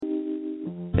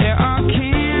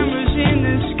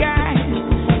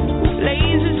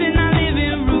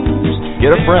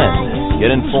Get a friend,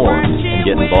 get informed, and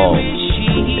get involved.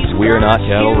 It's We're Not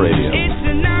Cattle Radio.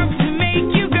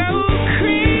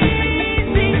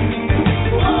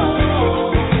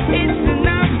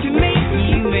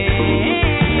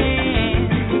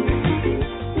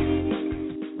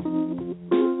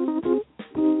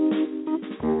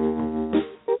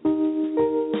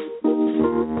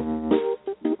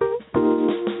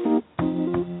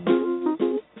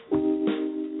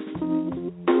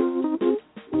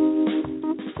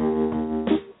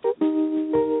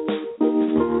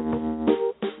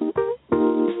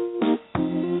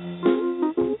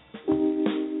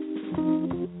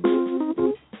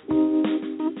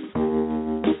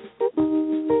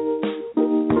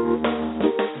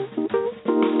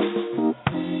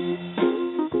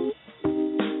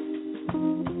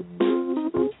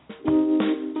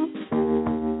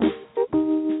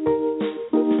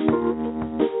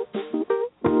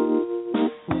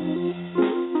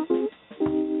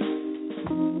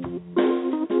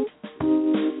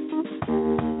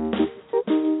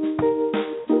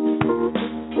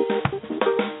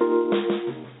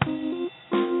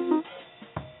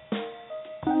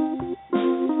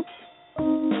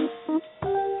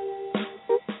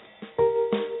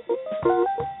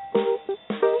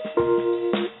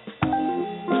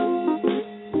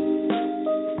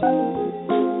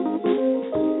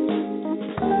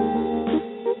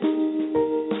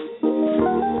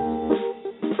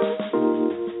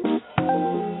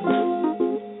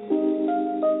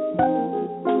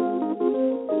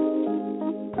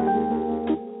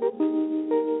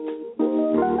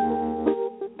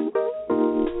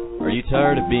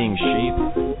 Tired of being sheep?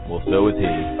 Well, so is he.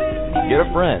 Get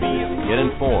a friend, get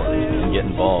informed, and get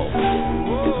involved.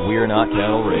 It's We're Not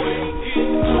Cattle Radio.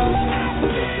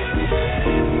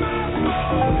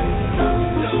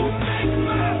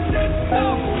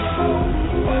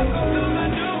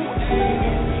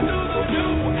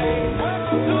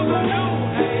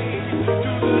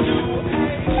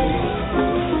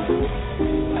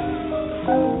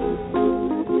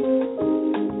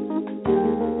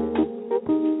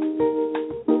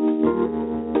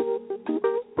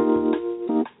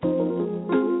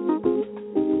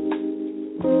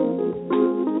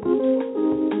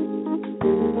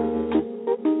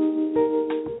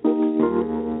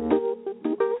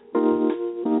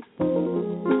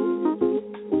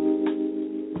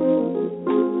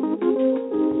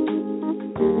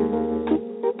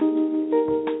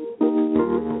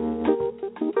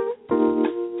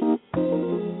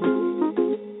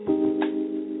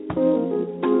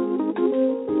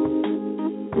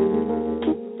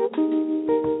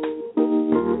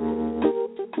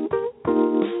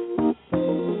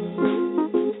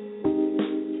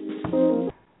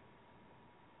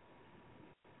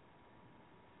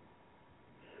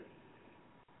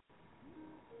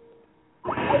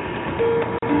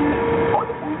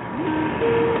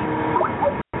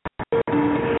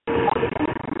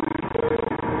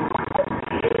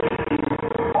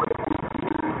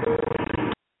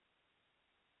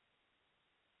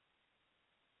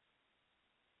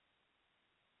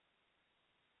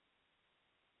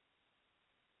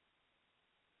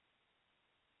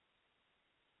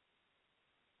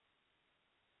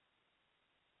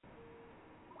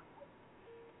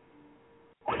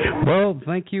 Well,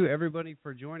 thank you, everybody,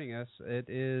 for joining us. It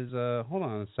is, hold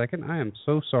on a second. I am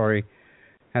so sorry.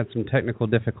 Had some technical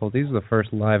difficulties. The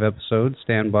first live episode.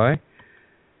 Stand by.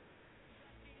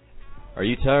 Are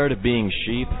you tired of being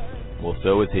sheep? Well,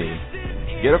 so is he.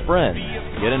 Get a friend,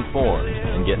 get informed,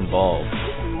 and get involved.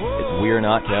 It's We're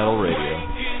Not Cattle Radio.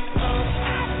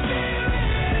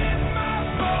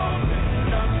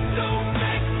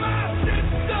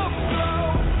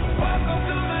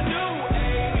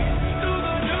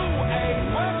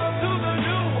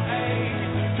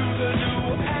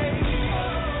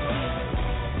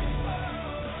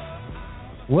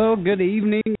 Well, good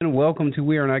evening and welcome to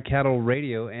We Are Not Cattle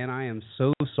Radio, and I am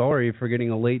so sorry for getting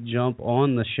a late jump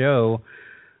on the show.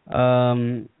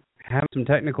 Having some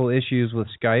technical issues with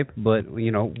Skype, but,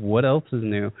 you know, what else is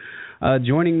new?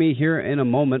 Joining me here in a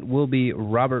moment will be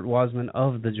Robert Wasman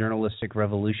of the Journalistic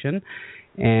Revolution,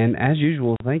 and as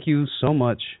usual, thank you so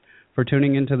much for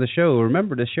tuning into the show.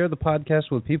 Remember to share the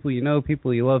podcast with people you know,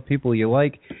 people you love, people you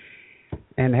like.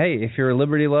 And hey, if you're a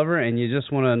liberty lover and you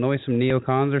just want to annoy some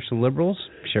neocons or some liberals,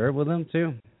 share it with them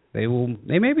too. They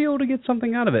may be able to get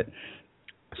something out of it.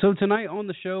 So tonight on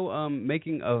the show,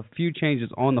 making a few changes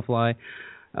on the fly.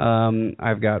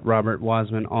 I've got Robert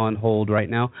Wasman on hold right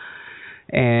now,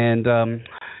 and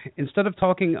instead of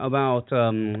talking about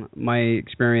my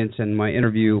experience and my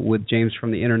interview with James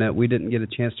from the internet, we didn't get a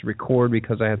chance to record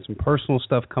because I had some personal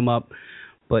stuff come up.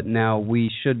 But now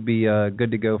we should be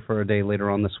good to go for a day later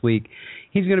on this week.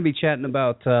 He's going to be chatting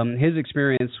about his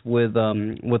experience with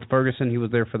Ferguson. He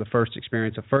was there for the first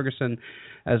experience of Ferguson,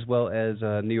 as well as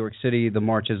New York City, the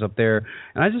marches up there.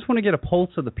 And I just want to get a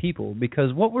pulse of the people,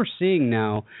 because what we're seeing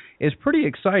now is pretty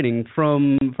exciting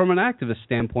from an activist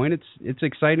standpoint. It's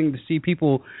exciting to see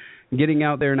people getting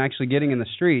out there and actually getting in the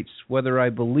streets. Whether I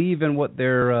believe in what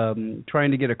they're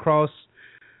trying to get across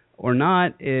or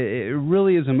not, it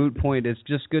really is a moot point. It's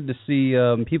just good to see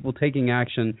people taking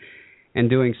action and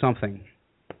doing something.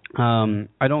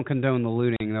 I don't condone the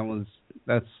looting.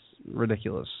 That's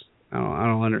ridiculous. I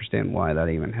don't understand why that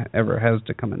even ever has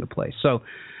to come into play. So,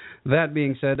 that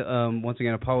being said, once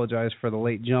again, apologize for the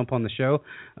late jump on the show.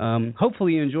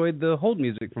 Hopefully you enjoyed the hold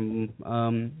music from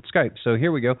Skype. So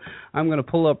here we go. I'm going to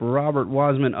pull up Robert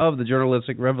Wasman of the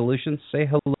Journalistic Revolution. Say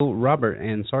hello, Robert.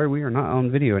 And sorry we are not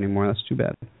on video anymore. That's too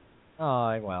bad.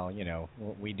 Well,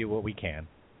 we do what we can.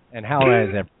 And how is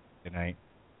everybody tonight?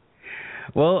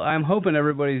 Well, I'm hoping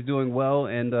everybody's doing well,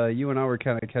 and you and I were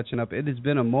kind of catching up. It has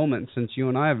been a moment since you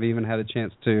and I have even had a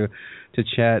chance to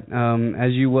chat.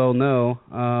 As you well know,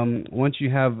 once you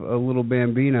have a little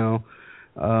bambino,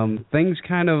 things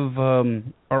kind of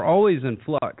are always in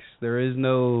flux. There is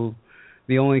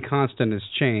the only constant is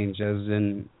change, as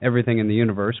in everything in the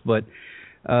universe, but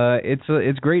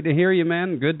it's great to hear you,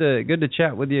 man. Good to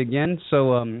chat with you again.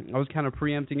 So I was kind of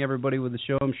preempting everybody with the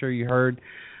show. I'm sure you heard.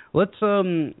 Let's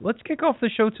kick off the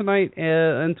show tonight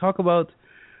and talk about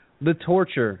the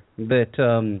torture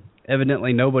that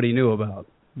evidently nobody knew about.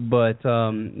 But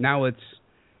now it's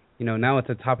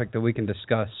a topic that we can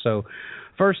discuss. So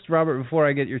first, Robert, before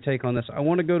I get your take on this, I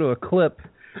want to go to a clip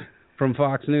from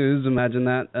Fox News. Imagine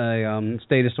that, a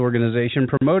statist organization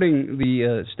promoting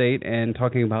the state and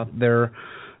talking about their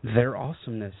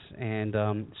awesomeness.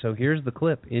 And so here's the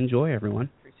clip. Enjoy, everyone.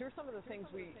 Here's some of the things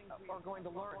we are going to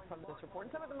learn from this report.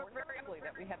 And some of them are very ugly,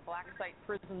 that we have black site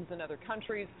prisons in other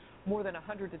countries. More than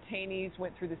 100 detainees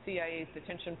went through the CIA's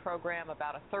detention program.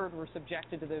 About a third were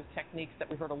subjected to those techniques that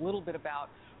we heard a little bit about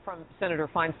from Senator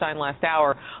Feinstein last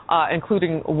hour,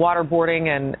 including waterboarding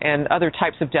and other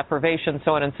types of deprivation,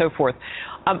 so on and so forth.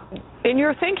 In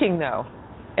your thinking, though,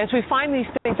 as we find these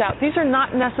things out, these are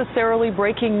not necessarily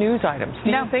breaking news items.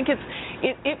 Do you think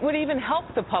it would even help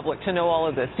the public to know all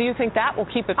of this? Do you think that will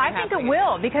keep it from happening? I think it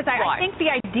will, because I think the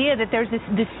idea that there's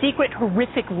this secret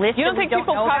horrific list. You don't think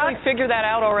people probably figure that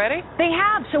out already? They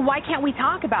have, so why can't we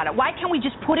talk about it? Why can't we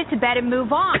just put it to bed and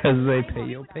move on? Because they pay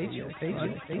your paycheck.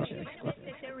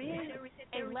 There is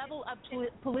a level of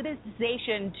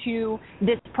politicization to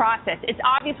this process. It's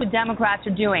obvious what Democrats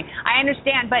are doing. I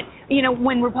understand, but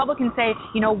when Republicans say,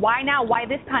 why now? Why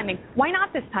this timing? Why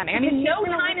not this timing? I mean, no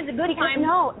time is a good time.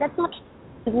 No, that's not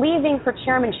leaving for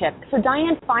chairmanship. So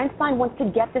Dianne Feinstein wants to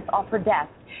get this off her desk.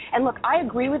 And look, I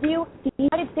agree with you. The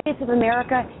United States of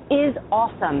America is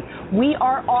awesome. We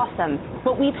are awesome.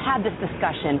 But we've had this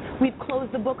discussion. We've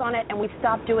closed the book on it, and we've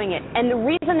stopped doing it. And the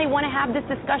reason they want to have this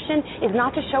discussion is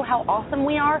not to show how awesome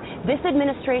we are. This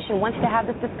administration wants to have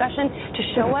this discussion to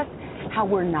show us how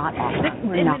we're not awesome.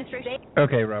 We're not.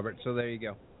 Okay, Robert. So there you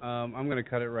go. I'm going to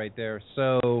cut it right there.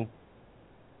 So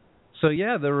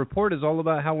yeah, the report is all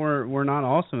about how we're not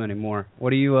awesome anymore.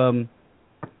 What do you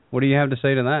have to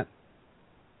say to that?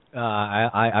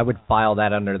 I would file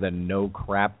that under the no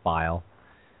crap file.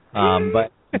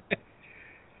 But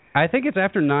I think it's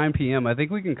after 9 p.m. I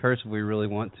think we can curse if we really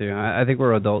want to. I think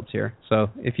we're adults here. So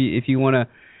if you want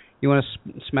to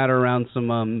smatter around some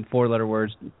 4-letter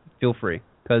words, feel free,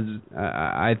 because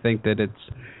I think that it's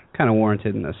kind of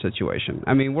warranted in this situation.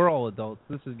 I mean, we're all adults.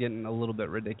 This is getting a little bit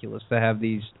ridiculous to have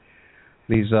these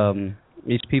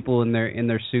people in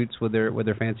their suits with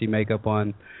their fancy makeup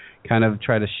on, kind of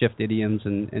try to shift idioms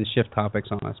and shift topics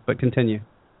on us. But continue.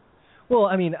 Well,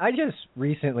 I mean, I just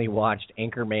recently watched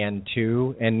Anchorman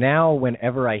 2, and now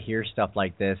whenever I hear stuff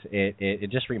like this, it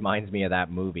just reminds me of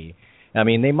that movie. I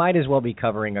mean, they might as well be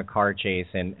covering a car chase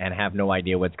and have no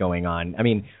idea what's going on. I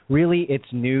mean, really, it's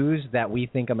news that we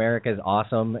think America is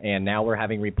awesome, and now we're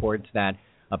having reports that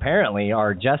apparently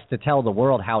are just to tell the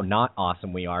world how not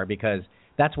awesome we are, because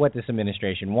that's what this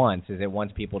administration wants, is it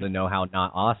wants people to know how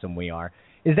not awesome we are.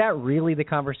 Is that really the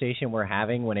conversation we're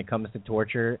having when it comes to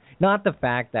torture? Not the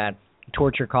fact that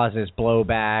torture causes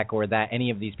blowback, or that any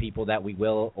of these people that we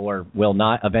will or will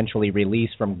not eventually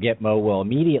release from Gitmo will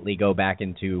immediately go back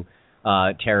into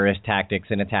terrorist tactics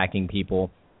and attacking people.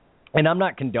 And I'm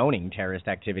not condoning terrorist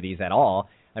activities at all.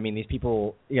 I mean, these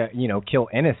people, kill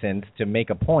innocents to make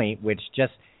a point, which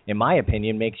just in my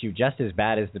opinion, makes you just as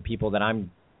bad as the people that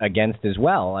I'm against as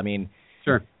well. I mean,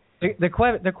 sure.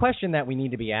 The question that we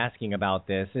need to be asking about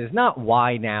this is not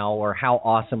why now or how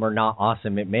awesome or not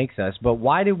awesome it makes us, but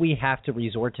why do we have to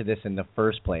resort to this in the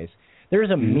first place?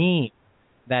 There's a meme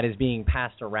that is being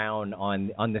passed around on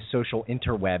the social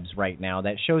interwebs right now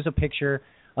that shows a picture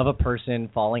of a person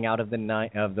falling out of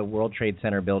the World Trade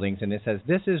Center buildings, and it says,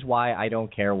 "This is why I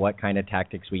don't care what kind of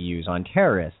tactics we use on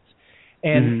terrorists."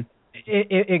 And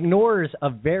it ignores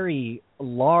a very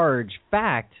large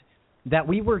fact that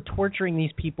we were torturing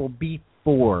these people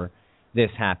before this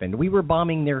happened. We were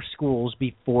bombing their schools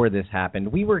before this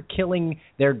happened. We were killing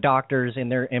their doctors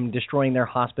and destroying their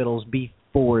hospitals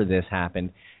before this happened.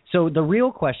 So the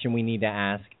real question we need to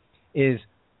ask is,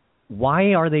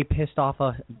 why are they pissed off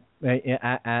at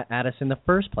us in the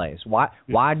first place?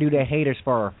 Why do they hate us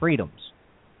for our freedoms?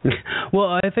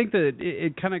 Well, I think that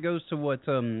it kind of goes to what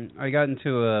I got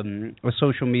into a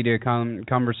social media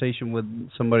conversation with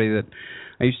somebody that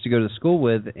I used to go to school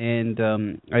with, and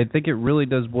I think it really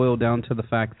does boil down to the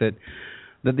fact that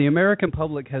the American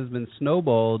public has been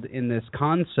snowballed in this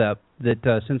concept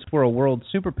that since we're a world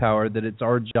superpower, that it's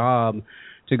our job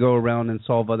to go around and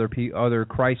solve other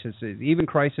crises, even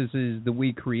crises that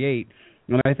we create.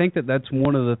 And I think that that's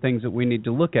one of the things that we need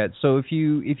to look at. So if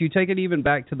you take it even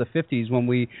back to the 50s when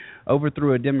we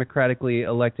overthrew a democratically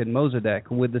elected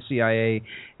Mossadegh with the CIA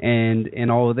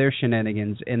and all of their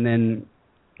shenanigans, and then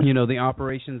the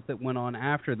operations that went on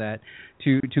after that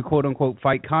to quote unquote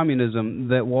fight communism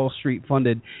that Wall Street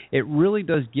funded, it really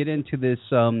does get into this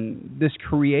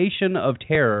creation of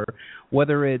terror,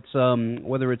 whether it's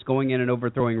going in and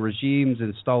overthrowing regimes,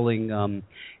 installing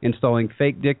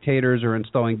fake dictators, or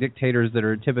installing dictators that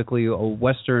are typically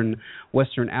Western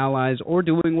allies, or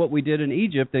doing what we did in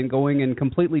Egypt and going and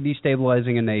completely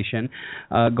destabilizing a nation,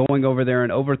 going over there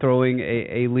and overthrowing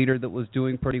a leader that was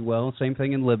doing pretty well. Same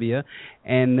thing in Libya,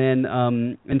 and then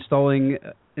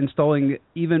installing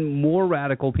even more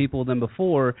radical people than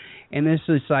before. And there's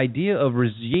this idea of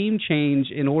regime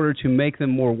change in order to make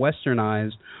them more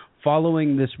westernized,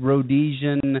 following this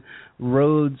Rhodesian,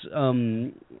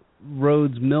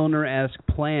 Rhodes-Milner-esque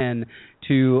plan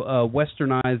to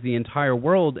westernize the entire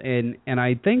world. And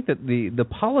I think that the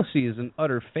policy is an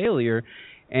utter failure.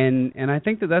 And I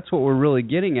think that that's what we're really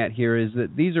getting at here, is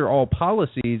that these are all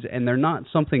policies, and they're not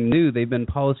something new. They've been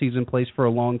policies in place for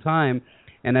a long time.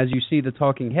 And as you see the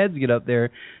talking heads get up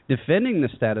there defending the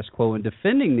status quo and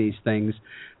defending these things,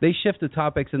 they shift the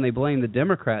topics and they blame the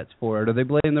Democrats for it, or they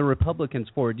blame the Republicans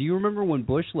for it. Do you remember when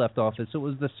Bush left office? It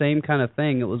was the same kind of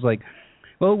thing. It was like,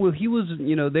 well, he was,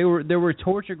 there were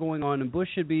torture going on, and Bush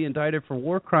should be indicted for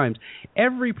war crimes.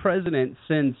 Every president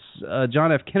since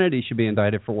John F. Kennedy should be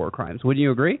indicted for war crimes. Wouldn't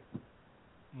you agree?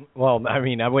 Well, I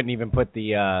mean, I wouldn't even put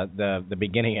the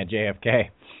beginning at JFK.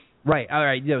 Right. All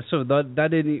right. Yeah. So that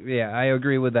didn't. Yeah, I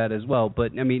agree with that as well.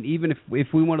 But I mean, even if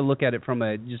we want to look at it from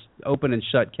a just open and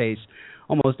shut case,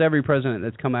 almost every president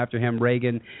that's come after him,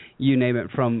 Reagan, you name it,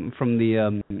 from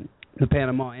the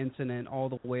Panama incident all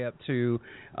the way up to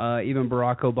even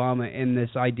Barack Obama, and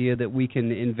this idea that we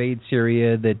can invade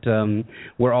Syria, that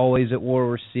we're always at war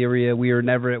with Syria. We are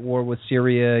never at war with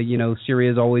Syria.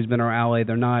 Syria's always been our ally.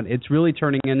 They're not. It's really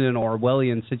turning into an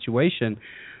Orwellian situation.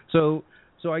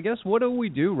 So I guess, what do we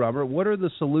do, Robert? What are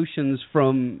the solutions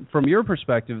from your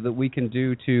perspective that we can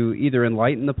do to either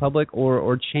enlighten the public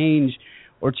or change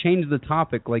the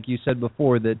topic, like you said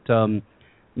before, that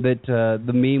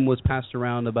the meme was passed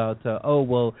around about,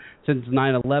 since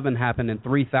 9/11 happened and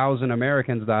 3,000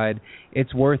 Americans died,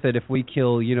 it's worth it if we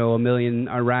kill 1 million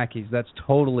Iraqis. That's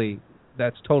totally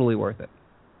worth it.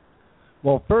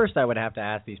 Well, first I would have to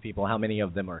ask these people how many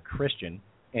of them are Christian,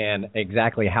 and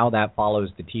exactly how that follows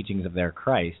the teachings of their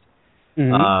Christ.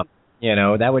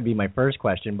 Mm-hmm. That would be my first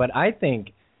question. But I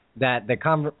think that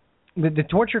the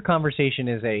torture conversation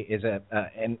is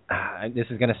and this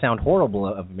is going to sound horrible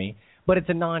of me, but it's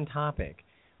a non-topic.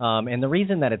 And the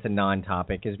reason that it's a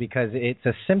non-topic is because it's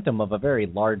a symptom of a very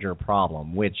larger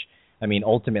problem, which, I mean,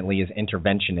 ultimately is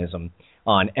interventionism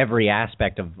on every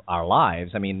aspect of our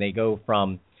lives. I mean, they go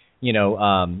from,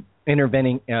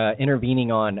 intervening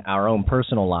on our own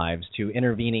personal lives to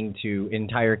intervening to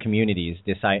entire communities.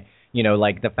 Like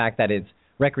the fact that it's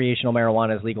recreational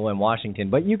marijuana is legal in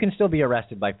Washington, but you can still be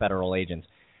arrested by federal agents.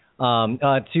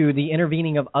 To the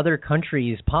intervening of other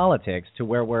countries' politics, to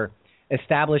where we're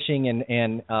establishing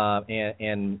and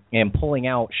pulling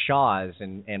out shahs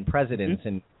and presidents,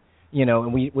 and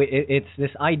it's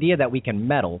this idea that we can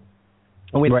meddle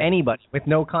with anybody with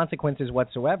no consequences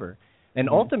whatsoever. And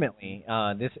ultimately,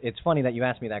 it's funny that you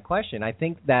asked me that question. I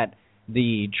think that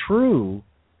the true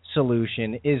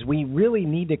solution is we really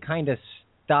need to kind of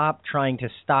stop trying to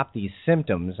stop these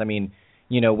symptoms. I mean,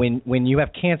 when you have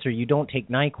cancer, you don't take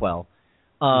NyQuil.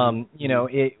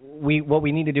 What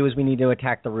we need to do is we need to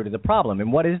attack the root of the problem.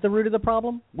 And what is the root of the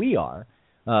problem? We are.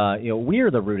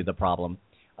 We're the root of the problem.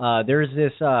 There's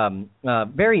this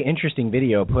very interesting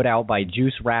video put out by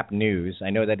Juice Rap News. I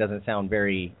know that doesn't sound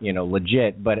very,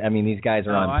 legit, but I mean these guys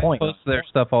are on point. I post their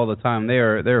stuff all the time.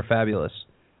 They're fabulous.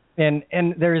 And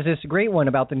there's this great one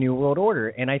about the New World Order,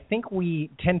 and I think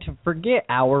we tend to forget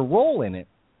our role in it.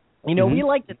 We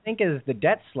like to think as the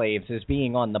debt slaves as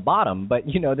being on the bottom, but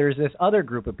there's this other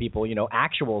group of people,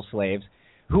 actual slaves,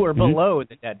 who are below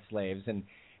the debt slaves, and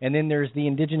then there's the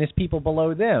indigenous people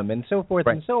below them, and so forth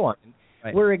and so on.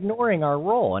 Right. We're ignoring our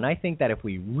role, and I think that if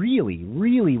we really,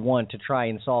 really want to try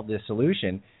and solve this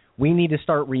solution, we need to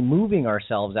start removing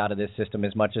ourselves out of this system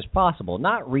as much as possible,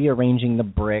 not rearranging the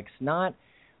bricks, not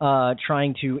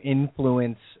trying to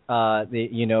influence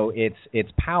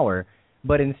its power,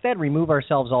 but instead remove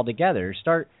ourselves altogether.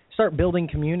 Start building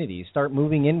communities, start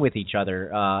moving in with each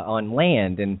other on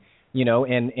land, and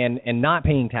not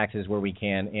paying taxes where we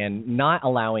can, and not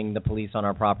allowing the police on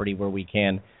our property where we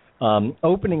can.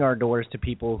 Opening our doors to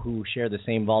people who share the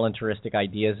same voluntaristic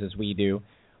ideas as we do,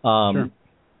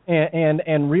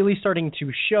 and really starting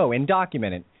to show and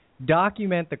document it.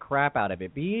 Document the crap out of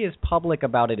it. Be as public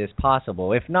about it as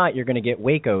possible. If not, you're going to get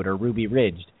Waco'd or Ruby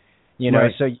Ridged.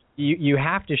 So you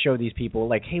have to show these people,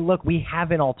 like, hey, look, we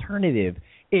have an alternative.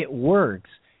 It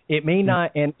works. It may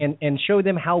not, and show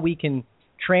them how we can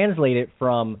translate it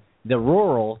from the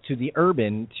rural to the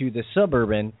urban to the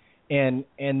suburban, and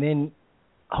then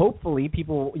hopefully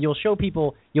you'll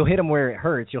hit them where it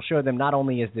hurts. You'll show them not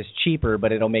only is this cheaper,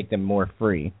 but it'll make them more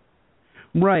free.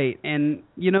 Right, and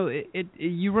you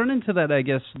run into that, I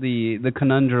guess, the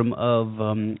conundrum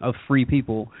of free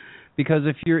people, because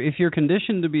if you're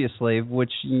conditioned to be a slave,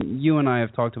 which you and I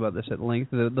have talked about this at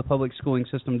length, the public schooling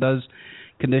system does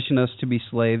condition us to be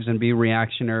slaves and be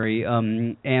reactionary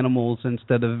animals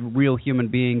instead of real human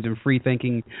beings and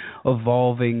free-thinking,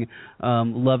 evolving,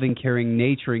 loving, caring,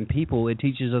 nurturing people. It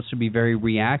teaches us to be very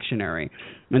reactionary.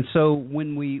 And so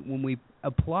when we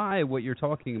apply what you're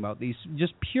talking about, these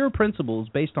just pure principles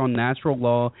based on natural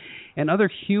law and other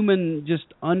human just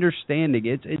understanding,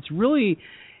 it's really...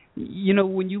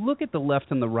 when you look at the left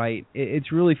and the right,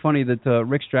 it's really funny that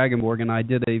Rick Stragenborg and I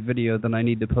did a video that I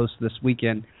need to post this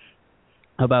weekend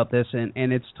about this,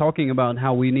 and it's talking about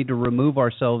how we need to remove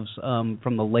ourselves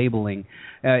from the labeling.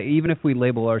 Even if we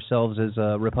label ourselves as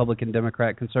a Republican,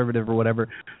 Democrat, conservative, or whatever,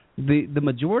 the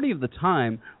majority of the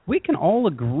time, we can all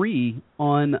agree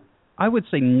on, I would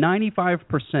say,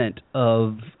 95%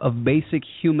 of basic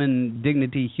human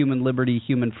dignity, human liberty,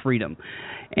 human freedom.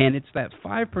 And it's that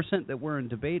 5% that we're in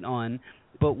debate on,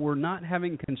 but we're not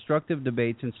having constructive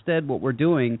debates. Instead, what we're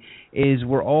doing is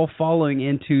we're all falling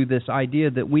into this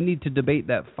idea that we need to debate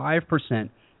that 5%,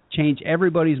 change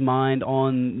everybody's mind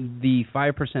on the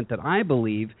 5% that I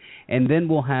believe, and then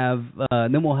we'll have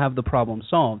the problem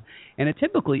solved. And it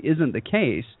typically isn't the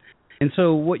case. And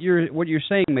so what you're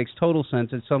saying makes total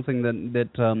sense. It's something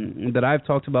that I've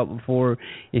talked about before.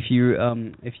 If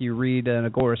you read an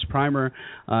Agorist primer,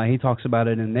 he talks about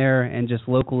it in there, and just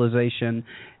localization.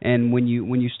 And when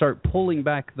you start pulling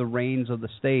back the reins of the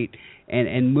state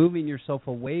and moving yourself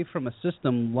away from a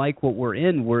system like what we're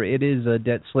in, where it is a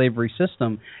debt slavery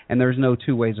system, and there's no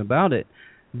two ways about it,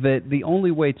 that the only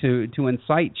way to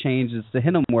incite change is to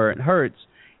hit them where it hurts.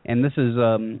 And this is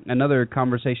another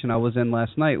conversation I was in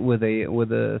last night with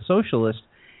a socialist,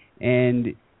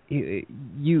 and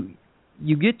you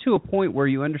get to a point where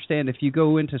you understand, if you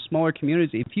go into smaller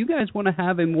communities, if you guys want to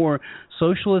have a more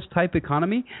socialist type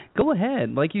economy, go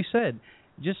ahead, like you said.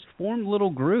 Just form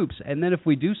little groups, and then if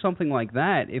we do something like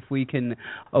that, if we can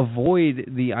avoid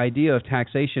the idea of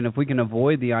taxation, if we can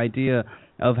avoid the idea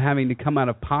of having to come out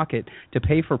of pocket to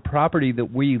pay for property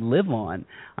that we live on,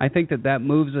 I think that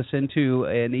moves us into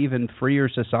an even freer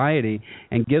society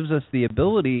and gives us the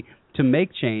ability to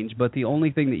make change. But the only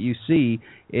thing that you see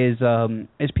is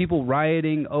people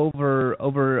rioting over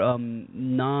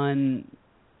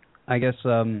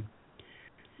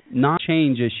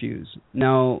non-change issues.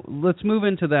 Now, let's move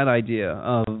into that idea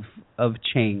of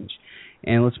change,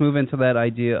 and let's move into that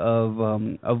idea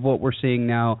of what we're seeing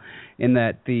now, in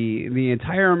that the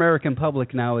entire American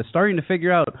public now is starting to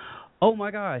figure out, oh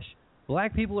my gosh,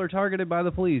 black people are targeted by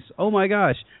the police. Oh my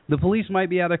gosh, the police might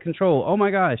be out of control. Oh my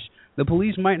gosh, the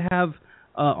police might have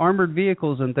armored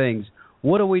vehicles and things.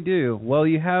 What do we do? Well,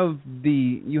 you have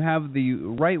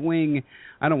the right wing.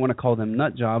 I don't want to call them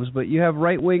nut jobs, but you have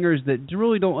right wingers that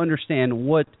really don't understand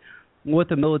what what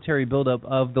the military buildup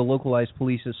of the localized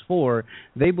police is for.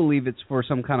 They believe it's for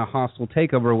some kind of hostile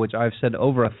takeover, which I've said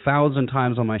over 1,000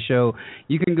 times on my show.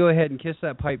 You can go ahead and kiss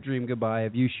that pipe dream goodbye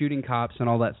of you shooting cops and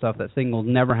all that stuff. That thing will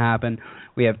never happen.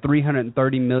 We have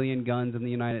 330 million guns in the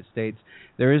United States.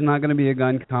 There is not going to be a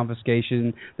gun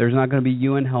confiscation. There's not going to be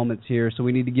UN helmets here, so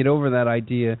we need to get over that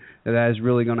idea that that is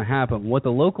really going to happen. What the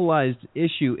localized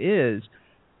issue is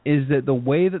that the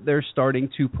way that they're starting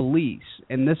to police,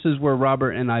 and this is where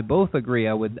Robert and I both agree,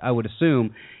 I would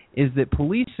assume, is that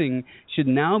policing should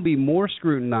now be more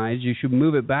scrutinized. You should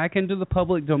move it back into the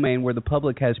public domain where the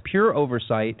public has pure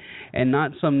oversight, and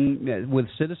not some with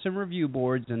citizen review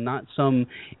boards, and not some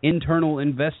internal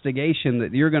investigation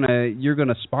that you're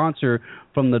gonna sponsor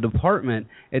from the department.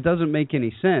 It doesn't make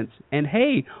any sense. And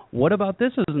hey, what about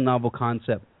this as a novel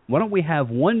concept? Why don't we have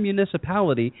one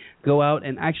municipality go out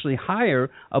and actually hire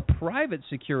a private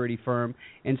security firm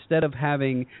instead of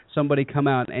having somebody come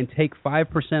out and take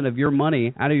 5% of your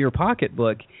money out of your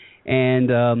pocketbook and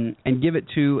give it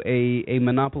to a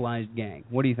monopolized gang?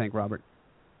 What do you think, Robert?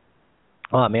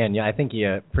 Oh, man, yeah, I think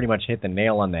you pretty much hit the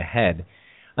nail on the head.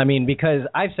 I mean, because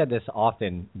I've said this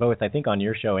often, both I think on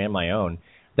your show and my own,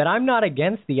 that I'm not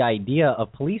against the idea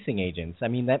of policing agents. I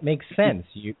mean, that makes sense.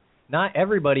 Not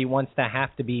everybody wants to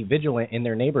have to be vigilant in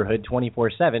their neighborhood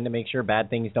 24/7 to make sure bad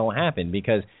things don't happen,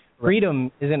 because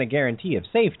freedom isn't a guarantee of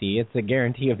safety. It's a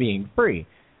guarantee of being free.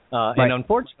 Right. And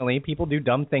unfortunately, people do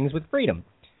dumb things with freedom.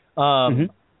 So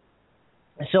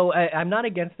I'm not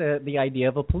against the idea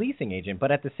of a policing agent,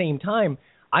 but at the same time,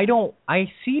 I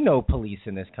see no police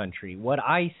in this country. What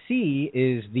I see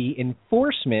is the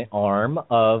enforcement arm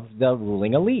of the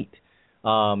ruling elite.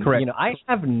 Correct. I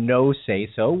have no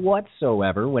say-so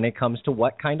whatsoever when it comes to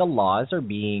what kind of laws are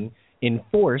being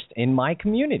enforced in my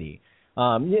community.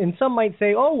 And some might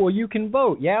say, oh, well, you can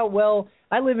vote. Yeah, well,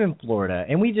 I live in Florida,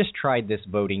 and we just tried this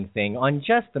voting thing on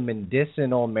just the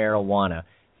medicinal marijuana.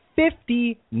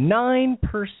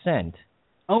 59%.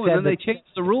 Oh, and then they changed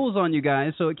the rules on you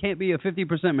guys, so it can't be a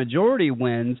 50% majority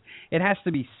wins. It has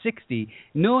to be 60,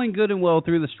 knowing good and well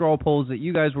through the straw polls that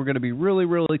you guys were going to be really,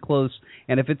 really close,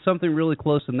 and if it's something really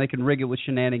close, then they can rig it with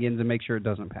shenanigans and make sure it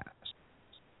doesn't pass.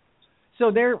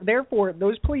 So therefore,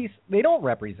 those police, they don't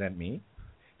represent me.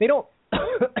 They don't,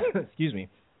 excuse me,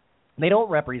 they don't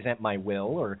represent my will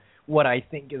or what I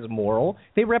think is moral.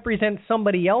 They represent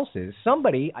somebody else's,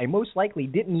 somebody I most likely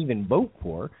didn't even vote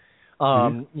for.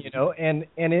 And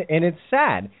it's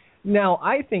sad. Now,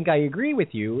 I think I agree with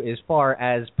you as far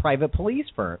as private police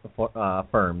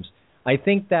firms. I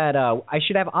think that I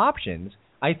should have options.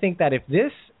 I think that if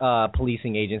this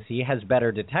policing agency has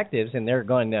better detectives and they're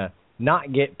going to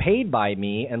not get paid by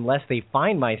me unless they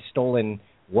find my stolen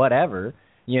whatever,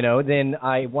 then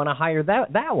I want to hire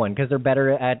that one because they're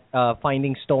better at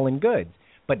finding stolen goods.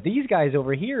 But these guys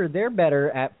over here, they're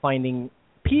better at finding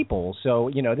people. So,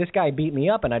 this guy beat me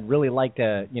up, and I'd really like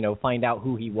to, find out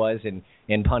who he was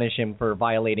and punish him for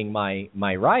violating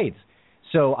my rights.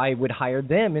 So I would hire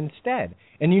them instead.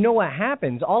 And you know what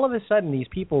happens? All of a sudden, these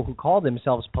people who call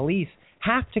themselves police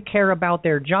have to care about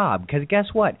their job, because guess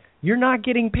what? You're not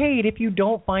getting paid if you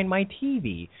don't find my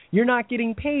TV. You're not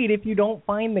getting paid if you don't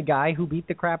find the guy who beat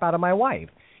the crap out of my wife.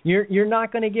 You're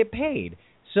not going to get paid.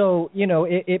 So,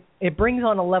 it brings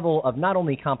on a level of not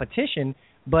only competition,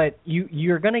 but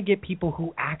you're going to get people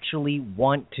who actually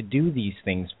want to do these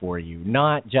things for you,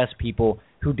 not just people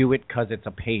who do it because it's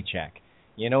a paycheck.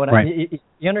 You know what I mean?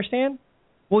 You understand?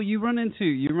 Well, you run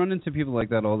into people like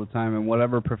that all the time in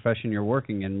whatever profession you're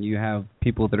working in. You have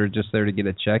people that are just there to get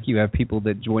a check. You have people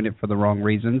that join it for the wrong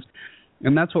reasons,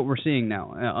 and that's what we're seeing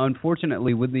now.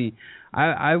 Unfortunately, with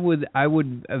I would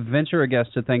venture a guess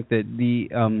to think that the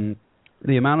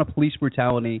amount of police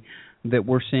brutality that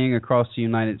we're seeing across the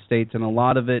United States, and a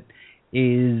lot of it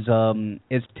is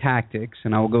tactics,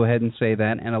 and I will go ahead and say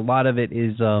that, and a lot of it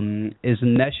is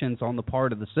nescience on the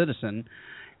part of the citizen.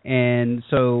 And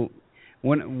so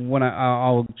when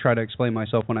I'll try to explain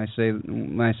myself when I say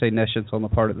nescience on the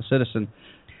part of the citizen.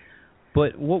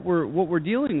 But what we're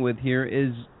dealing with here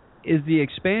is the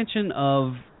expansion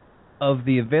of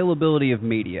the availability of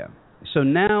media. So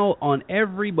now on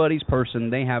everybody's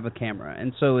person, they have a camera.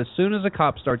 And so as soon as a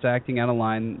cop starts acting out of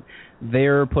line,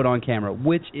 they're put on camera,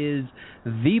 which is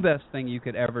the best thing you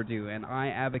could ever do. And I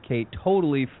advocate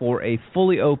totally for a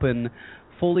fully open,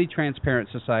 fully transparent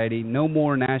society. No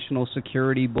more national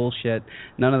security bullshit.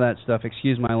 None of that stuff.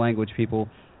 Excuse my language, people.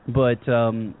 But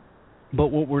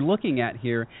what we're looking at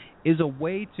here is a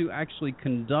way to actually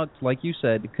conduct, like you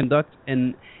said,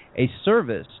 a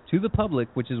service to the public,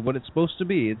 which is what it's supposed to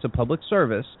be. It's a public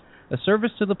service, a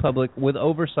service to the public with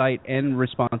oversight and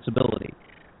responsibility.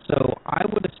 So I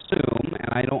would assume, and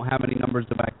I don't have any numbers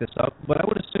to back this up, but I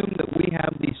would assume that we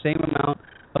have the same amount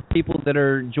of people that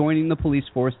are joining the police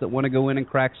force that want to go in and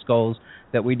crack skulls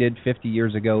that we did 50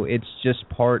 years ago. It's just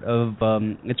part of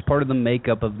the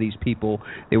makeup of these people.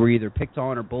 They were either picked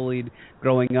on or bullied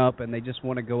growing up, and they just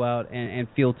want to go out and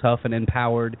feel tough and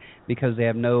empowered because they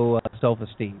have no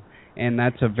self-esteem. And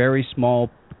that's a very small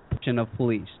portion of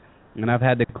police. And I've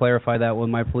had to clarify that with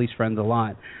my police friends a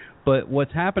lot. But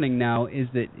what's happening now is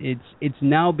that it's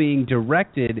now being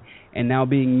directed and now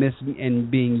being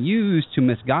used to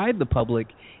misguide the public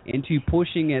into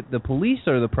pushing at the police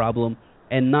are the problem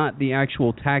and not the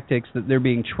actual tactics that they're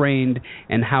being trained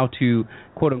and how to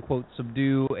quote unquote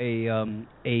subdue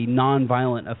a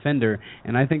non-violent offender.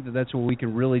 And I think that that's where we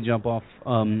can really jump off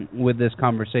with this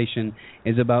conversation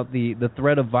is about the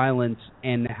threat of violence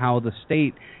and how the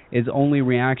state is only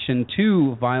reaction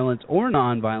to violence or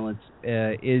non-violence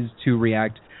is to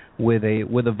react with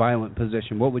a violent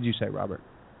position. What would you say, Robert?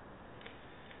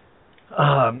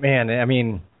 Man, I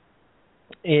mean,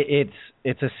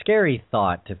 it's a scary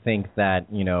thought to think that,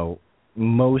 you know,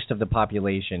 most of the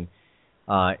population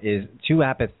is too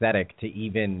apathetic to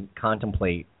even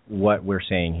contemplate what we're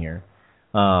saying here.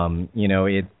 You know,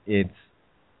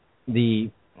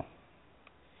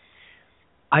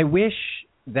 I wish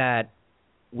that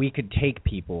we could take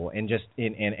people and just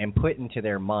and put into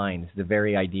their minds the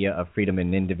very idea of freedom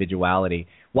and individuality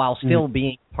while still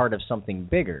being part of something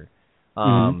bigger.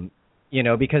 You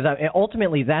know, because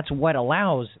ultimately that's what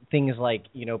allows things like,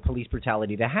 you know, police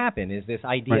brutality to happen, is this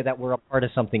idea that we're a part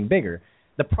of something bigger.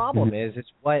 The problem is it's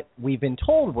what we've been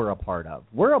told we're a part of.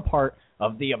 We're a part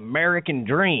of the American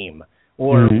dream,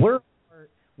 or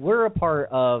we're a part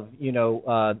of, you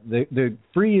know, the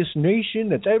freest nation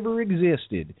that's ever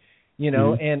existed, you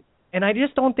know, and I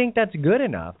just don't think that's good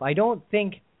enough. I don't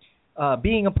think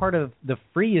being a part of the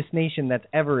freest nation that's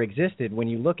ever existed, when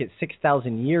you look at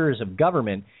 6,000 years of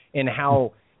government and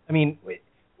how, I mean,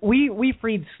 we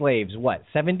freed slaves, what,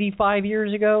 75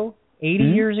 years ago, 80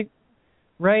 years ago,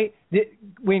 right?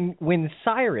 When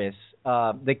Cyrus,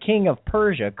 the king of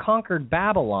Persia, conquered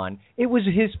Babylon, it was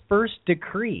his first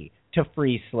decree to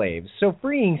free slaves. So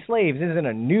freeing slaves isn't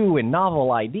a new and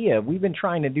novel idea. We've been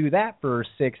trying to do that for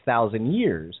 6,000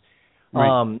 years.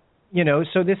 Right. You know,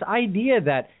 so this idea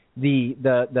that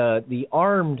the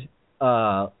armed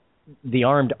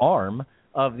arm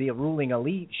of the ruling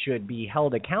elite should be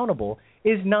held accountable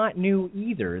is not new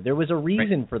either. There was a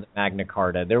reason for the Magna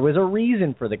Carta. There was a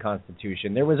reason for the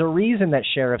Constitution. There was a reason that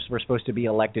sheriffs were supposed to be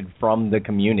elected from the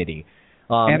community.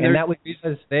 And that was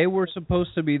because they were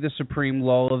supposed to be the supreme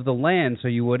law of the land, so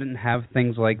you wouldn't have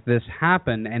things like this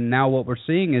happen. And now what we're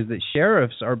seeing is that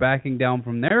sheriffs are backing down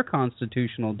from their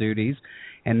constitutional duties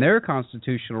and their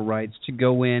constitutional rights to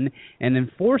go in and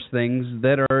enforce things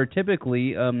that are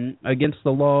typically against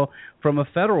the law from a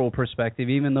federal perspective,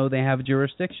 even though they have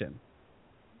jurisdiction.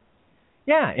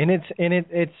 Yeah, and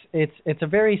it's a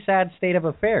very sad state of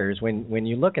affairs when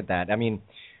you look at that. I mean,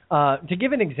 to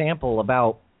give an example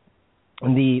about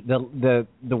the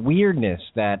weirdness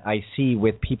that I see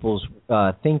with people's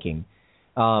thinking,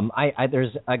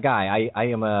 there's a guy. I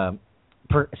am a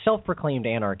self-proclaimed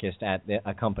anarchist at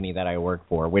a company that I work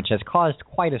for, which has caused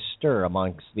quite a stir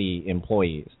amongst the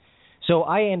employees. So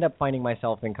I end up finding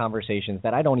myself in conversations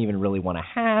that I don't even really want to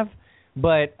have,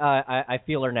 but I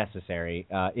feel are necessary.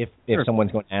 If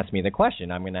someone's going to ask me the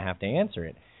question, I'm going to have to answer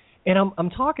it. And I'm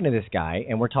talking to this guy,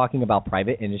 and we're talking about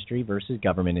private industry versus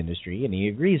government industry, and he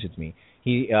agrees with me.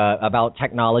 He about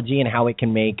technology and how it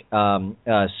can make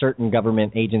certain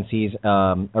government agencies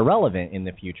irrelevant in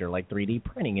the future, like 3D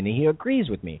printing, and he agrees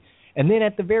with me. And then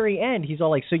at the very end, he's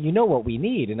all like, so you know what we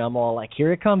need? And I'm all like,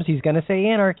 here it comes. He's going to say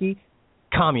anarchy,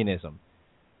 communism.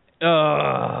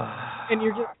 And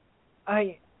you're just,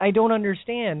 I don't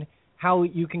understand how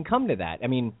you can come to that. I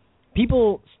mean,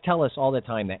 people tell us all the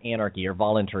time that anarchy or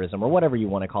voluntarism or whatever you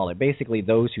want to call it, basically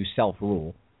those who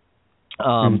self-rule,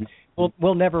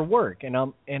 will never work. And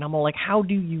I'm all like, how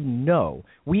do you know?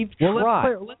 We've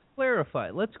tried.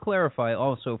 Let's clarify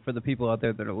also for the people out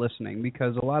there that are listening,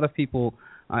 because a lot of people,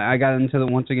 I got into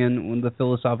the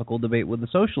philosophical debate with the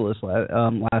socialists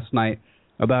last night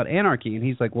about anarchy, and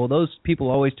he's like, well, those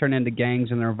people always turn into gangs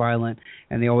and they're violent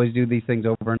and they always do these things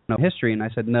over and over in history. And I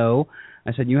said, no.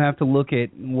 I said, you have to look at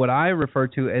what I refer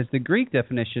to as the Greek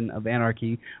definition of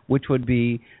anarchy, which would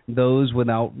be those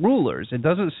without rulers. It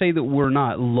doesn't say that we're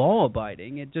not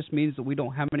law-abiding. It just means that we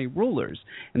don't have any rulers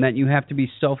and that you have to be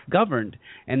self-governed,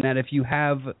 and that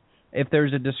if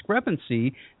there's a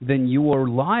discrepancy, then you are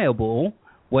liable,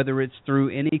 whether it's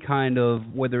through a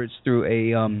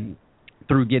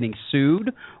through getting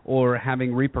sued or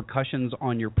having repercussions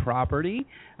on your property.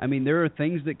 I mean, there are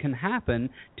things that can happen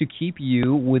to keep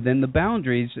you within the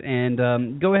boundaries.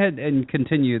 And go ahead and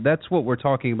continue. That's what we're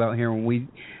talking about here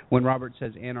when Robert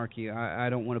says anarchy. I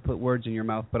don't want to put words in your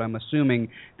mouth, but I'm assuming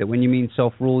that when you mean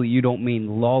self-rule, you don't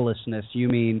mean lawlessness. You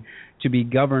mean to be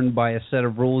governed by a set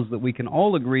of rules that we can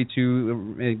all agree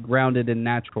to, grounded in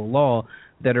natural law,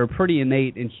 that are pretty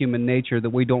innate in human nature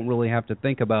that we don't really have to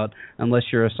think about unless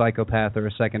you're a psychopath or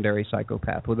a secondary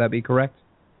psychopath. Would that be correct?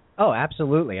 Oh,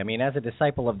 absolutely. I mean, as a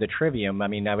disciple of the trivium, I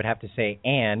mean, I would have to say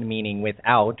 "and," meaning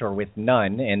without or with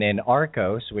none, and then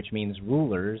archos, which means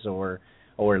rulers or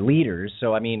leaders.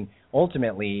 So, I mean,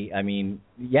 ultimately, I mean,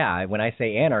 yeah, when I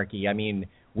say anarchy, I mean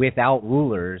without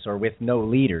rulers or with no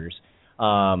leaders.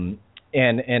 And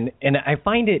I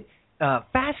find it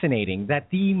fascinating that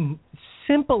the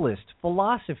simplest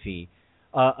philosophy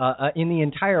in the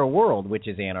entire world, which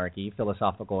is anarchy,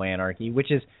 philosophical anarchy,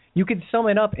 which is, you could sum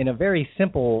it up in a very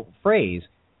simple phrase: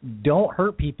 don't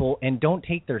hurt people and don't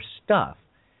take their stuff.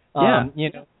 You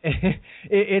know,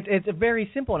 it's very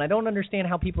simple, and I don't understand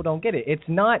how people don't get it. It's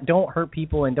not don't hurt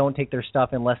people and don't take their stuff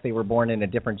unless they were born in a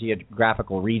different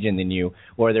geographical region than you,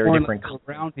 or they're different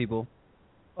brown people.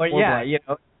 Or yeah, you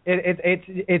know.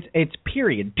 It's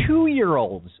period.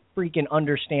 2-year-olds freaking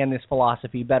understand this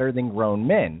philosophy better than grown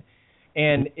men,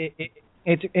 and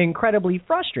it's incredibly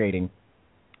frustrating.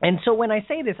 And so when I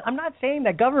say this, I'm not saying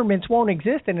that governments won't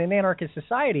exist in an anarchist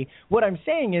society. What I'm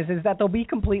saying is that they'll be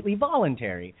completely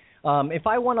voluntary. If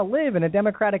I want to live in a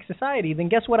democratic society, then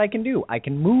guess what I can do? I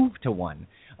can move to one.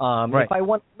 Right. If I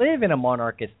want to live in a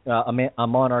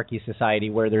monarchy society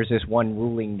where there's this one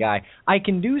ruling guy, I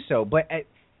can do so. But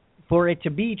for it to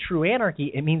be true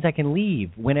anarchy, it means I can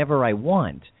leave whenever I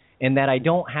want, and that I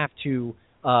don't have to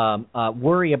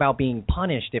worry about being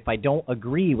punished if I don't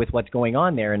agree with what's going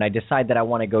on there and I decide that I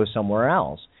want to go somewhere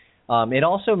else. It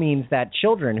also means that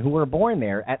children who were born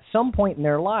there at some point in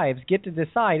their lives get to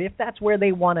decide if that's where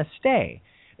they want to stay.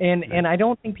 And I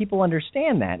don't think people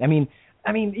understand that. I mean,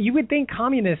 you would think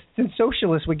communists and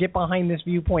socialists would get behind this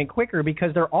viewpoint quicker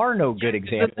because there are no good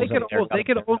examples.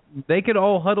 They could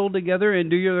all huddle together and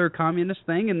do their communist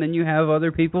thing, and then you have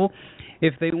other people.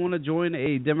 If they want to join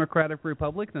a democratic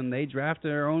republic, then they draft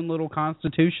their own little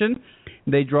constitution.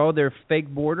 They draw their fake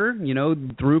border, you know,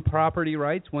 through property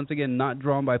rights, once again, not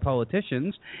drawn by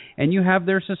politicians, and you have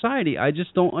their society. I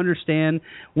just don't understand,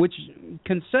 which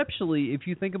conceptually, if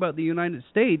you think about the United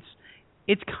States,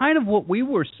 it's kind of what we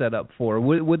were set up for.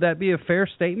 Would that be a fair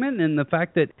statement? And the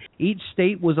fact that each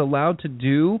state was allowed to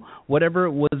do whatever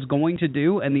it was going to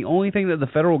do, and the only thing that the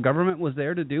federal government was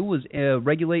there to do was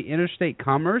regulate interstate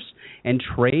commerce and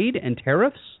trade and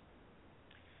tariffs?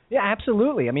 Yeah,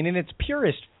 absolutely. I mean, in its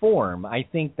purest form, I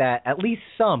think that at least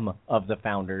some of the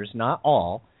founders, not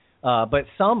all, but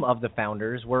some of the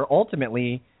founders were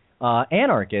ultimately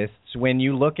anarchists when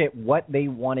you look at what they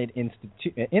wanted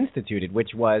instituted, which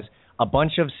was a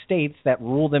bunch of states that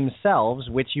rule themselves,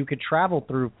 which you could travel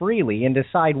through freely and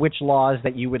decide which laws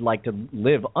that you would like to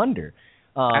live under.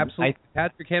 Absolutely.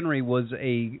 Patrick Henry was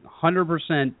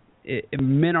 100%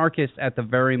 minarchist at the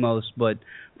very most, but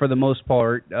for the most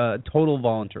part, total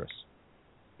voluntarist.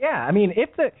 Yeah, I mean,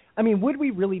 would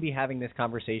we really be having this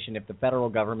conversation if the federal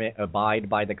government abide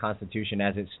by the Constitution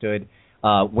as it stood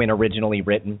when originally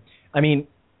written? I mean,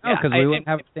 because we wouldn't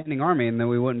have a standing army, and then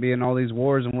we wouldn't be in all these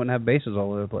wars and wouldn't have bases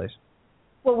all over the place.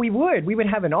 Well, we would. We would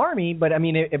have an army, but I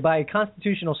mean, by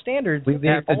constitutional standards, we'd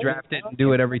have to draft it and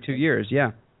do it every 2 years.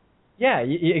 Yeah. Yeah,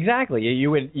 exactly.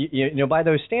 You would, by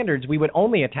those standards, we would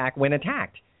only attack when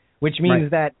attacked, which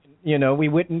means that we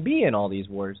wouldn't be in all these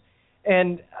wars.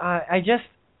 And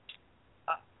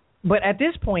but at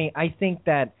this point, I think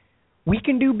that we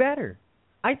can do better.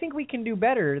 I think we can do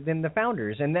better than the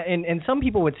founders. And some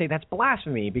people would say that's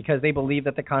blasphemy because they believe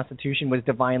that the Constitution was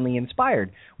divinely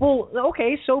inspired. Well,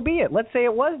 okay, so be it. Let's say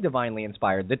it was divinely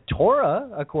inspired. The Torah,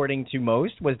 according to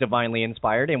most, was divinely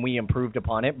inspired, and we improved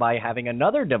upon it by having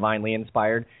another divinely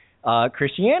inspired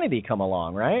Christianity come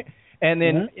along, right? And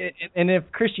then, and if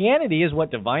Christianity is what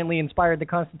divinely inspired the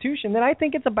Constitution, then I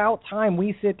think it's about time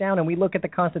we sit down and we look at the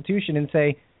Constitution and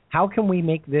say, how can we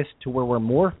make this to where we're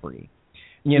more free?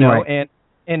 Right.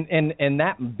 And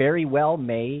that very well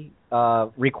may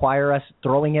require us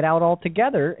throwing it out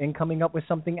altogether and coming up with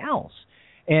something else.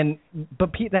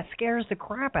 But that scares the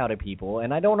crap out of people,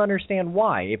 and I don't understand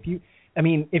why.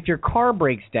 If your car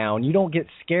breaks down, you don't get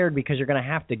scared because you're going to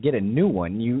have to get a new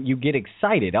one. You get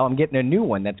excited. Oh, I'm getting a new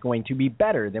one that's going to be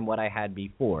better than what I had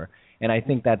before. And I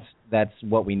think that's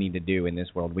what we need to do in this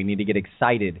world. We need to get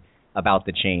excited about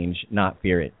the change, not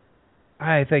fear it.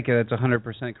 I think that's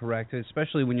 100% correct,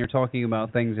 especially when you're talking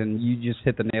about things and you just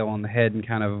hit the nail on the head and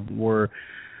kind of were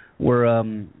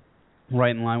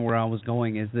right in line where I was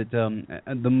going. Is that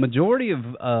the majority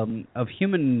of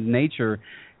human nature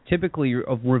typically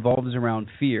revolves around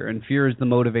fear, and fear is the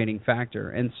motivating factor.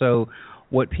 And so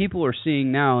what people are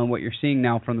seeing now and what you're seeing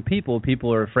now from the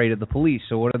people are afraid of the police.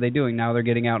 So what are they doing? Now they're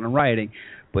getting out and rioting.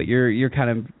 But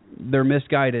they're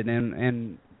misguided.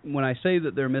 And when I say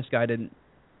that they're misguided,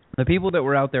 the people that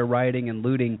were out there rioting and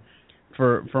looting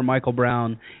for Michael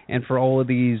Brown and for all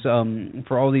these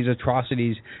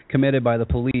atrocities committed by the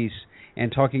police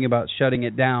and talking about shutting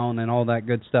it down and all that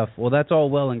good stuff, well, that's all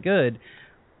well and good.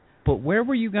 But where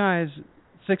were you guys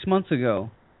 6 months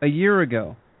ago, a year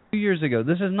ago, 2 years ago?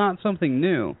 This is not something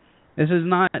new. This is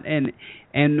not, and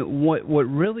what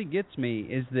really gets me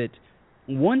is that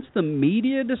once the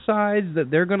media decides that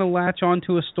they're going to latch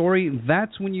onto a story,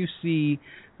 that's when you see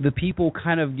the people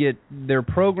kind of get their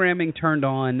programming turned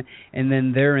on, and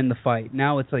then they're in the fight.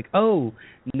 Now it's like, oh,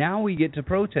 now we get to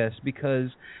protest because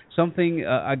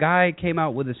a guy came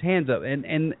out with his hands up.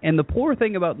 And the poor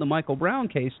thing about the Michael Brown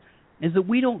case is that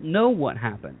we don't know what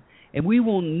happened, and we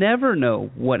will never know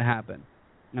what happened.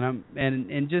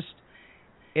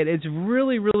 It's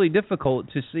really, really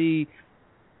difficult to see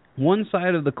one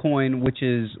side of the coin, which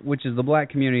is the black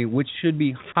community, which should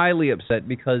be highly upset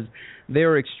because they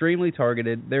are extremely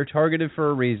targeted. They're targeted for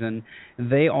a reason.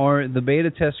 They are the beta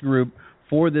test group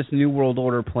for this New World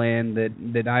Order plan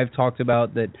that I've talked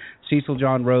about, that Cecil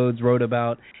John Rhodes wrote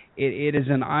about. It is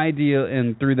an idea,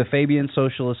 and through the Fabian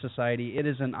Socialist Society, it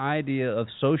is an idea of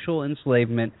social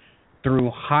enslavement through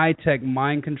high-tech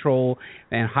mind control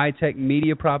and high-tech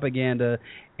media propaganda,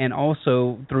 and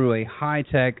also through a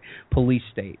high-tech police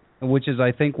state, which is,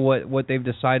 I think, what they've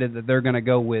decided that they're going to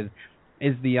go with,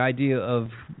 is the idea of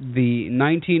the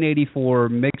 1984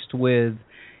 mixed with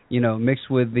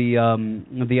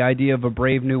the idea of a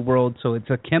brave new world. So it's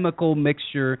a chemical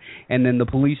mixture, and then the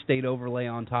police state overlay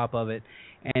on top of it,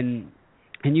 and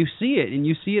you see it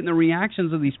in the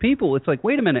reactions of these people. It's like,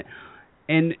 wait a minute.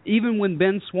 And even when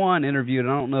Ben Swann interviewed, I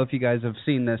don't know if you guys have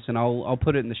seen this, and I'll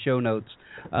put it in the show notes.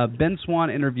 Ben Swann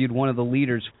interviewed one of the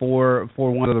leaders for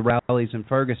one of the rallies in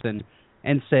Ferguson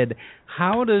and said,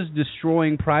 how does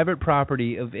destroying private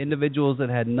property of individuals that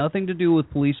had nothing to do with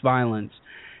police violence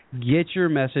get your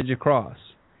message across?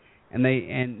 And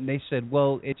they said,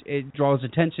 well, it draws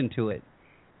attention to it.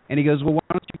 And he goes, well, why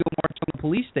don't you go march on the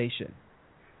police station?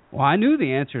 Well, I knew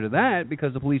the answer to that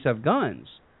because the police have guns.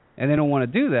 And they don't want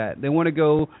to do that. They want to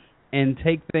go and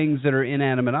take things that are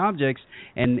inanimate objects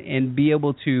and be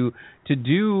able to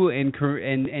do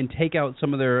and take out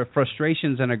some of their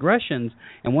frustrations and aggressions.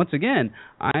 And once again,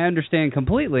 I understand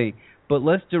completely, but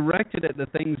let's direct it at the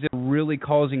things that are really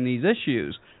causing these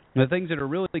issues. The things that are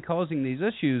really causing these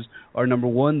issues are, number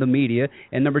one, the media,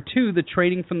 and number two, the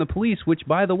training from the police, which,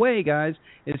 by the way, guys,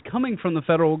 is coming from the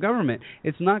federal government.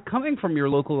 It's not coming from your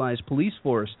localized police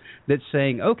force that's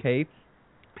saying, okay,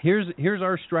 here's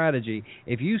our strategy.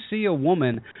 If you see a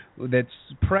woman that's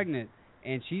pregnant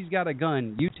and she's got a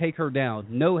gun, you take her down,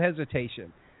 no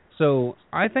hesitation. So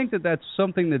I think that that's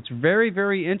something that's very,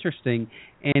 very interesting,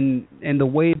 and the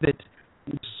way that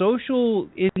social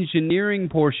engineering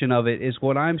portion of it is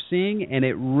what I'm seeing, and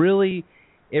it really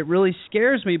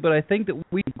scares me. But I think that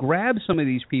we grab some of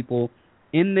these people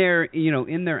in their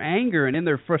anger and in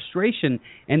their frustration,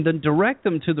 and then direct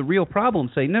them to the real problem.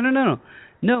 Say,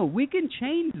 no, we can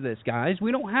change this, guys.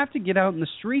 We don't have to get out in the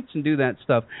streets and do that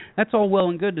stuff. That's all well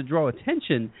and good to draw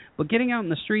attention, but getting out in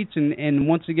the streets and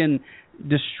once again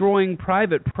destroying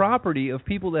private property of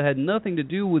people that had nothing to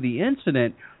do with the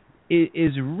incident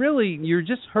is really, you're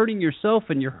just hurting yourself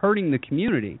and you're hurting the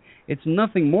community. It's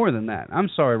nothing more than that. I'm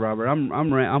sorry, Robert. I'm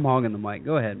hogging the mic.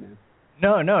 Go ahead, man.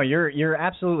 No, you're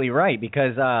absolutely right,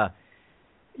 because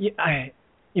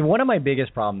one of my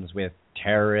biggest problems with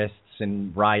terrorists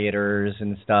and rioters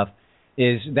and stuff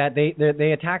is that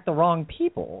they attack the wrong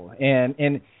people,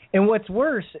 and what's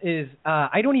worse is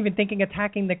I don't even think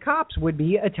attacking the cops would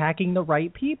be attacking the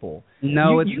right people.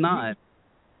 No, it's not.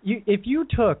 If you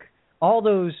took all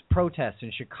those protests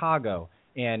in Chicago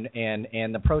and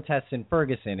the protests in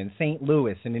Ferguson and St.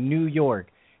 Louis and in New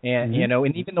York, and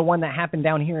and even the one that happened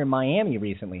down here in Miami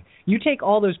recently, you take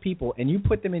all those people and you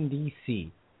put them in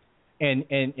D.C.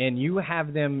 and you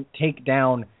have them take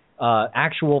down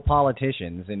actual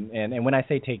politicians, and when I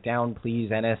say take down,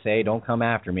 please, NSA, don't come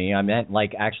after me. I meant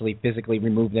like actually physically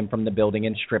remove them from the building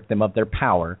and strip them of their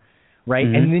power, right?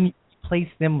 And then you place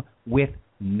them with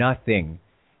nothing.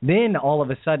 then all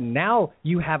of a sudden now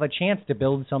you have a chance to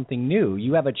build something new.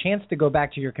 You have a chance to go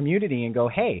back to your community and go,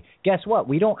 hey, guess what?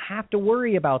 We don't have to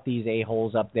worry about these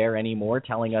a-holes up there anymore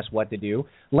telling us what to do.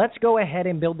 Let's go ahead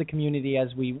and build the community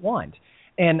as we want.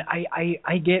 And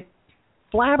I get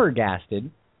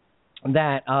flabbergasted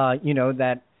that,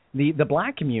 that the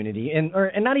black community, and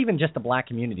not even just the black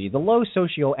community, the low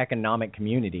socioeconomic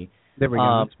community. There we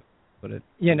go. Put it.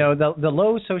 The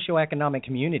low socioeconomic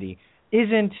community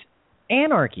isn't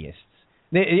anarchists,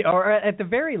 or at the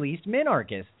very least,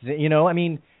 minarchists.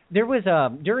 There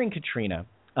was during Katrina,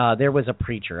 there was a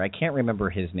preacher. I can't remember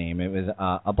his name. It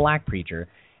was a black preacher,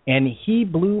 and he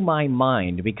blew my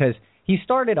mind because he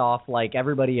started off like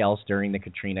everybody else during the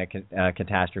Katrina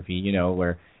catastrophe.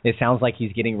 Where it sounds like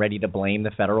he's getting ready to blame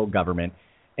the federal government.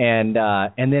 And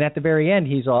then at the very end,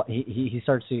 he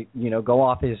starts to go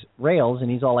off his rails,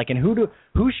 and he's all like, and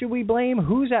who should we blame?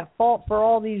 Who's at fault for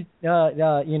all these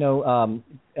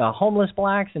homeless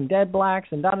blacks and dead blacks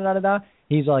and da da da da da?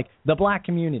 He's like, the black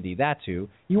community. That's who.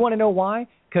 You want to know why?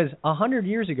 Because 100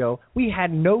 years ago, we had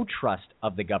no trust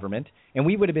of the government, and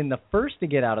we would have been the first to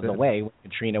get out of the way when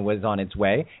Katrina was on its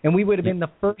way, and we would have been the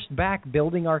first back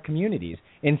building our communities.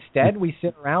 Instead, we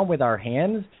sit around with our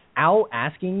hands out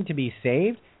asking to be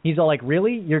saved. He's all like,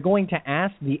 really? You're going to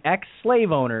ask the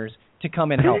ex-slave owners to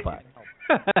come and help us?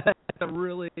 That's a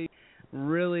really,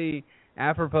 really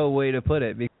apropos way to put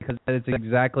it, because that's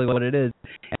exactly what it is.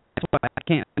 And that's why I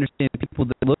can't understand people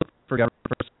that look for government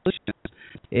solutions.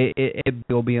 It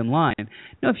will be in line.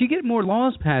 Now, if you get more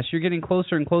laws passed, you're getting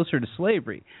closer and closer to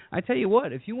slavery. I tell you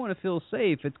what, if you want to feel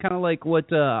safe, it's kind of like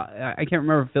what, I can't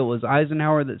remember if it was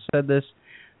Eisenhower that said this,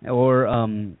 or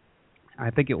I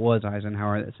think it was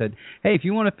Eisenhower that said, hey, if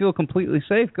you want to feel completely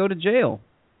safe, go to jail.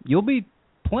 You'll be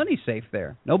plenty safe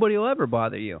there. Nobody will ever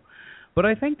bother you. But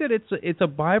I think that it's a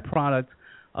byproduct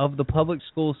of the public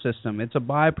school system. It's a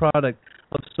byproduct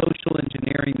of social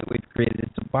engineering that we've created.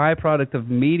 It's a byproduct of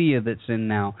media that's in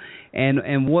now.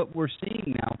 And what we're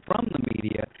seeing now from the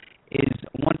media is,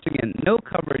 once again, no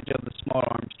coverage of the Small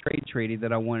Arms Trade Treaty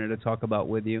that I wanted to talk about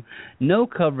with you, no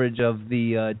coverage of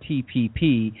the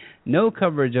TPP, no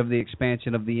coverage of the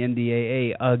expansion of the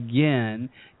NDAA again,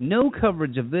 no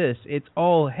coverage of this. It's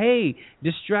all, hey,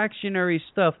 distractionary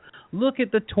stuff. Look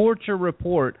at the torture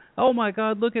report. Oh, my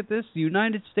God, look at this.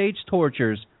 United States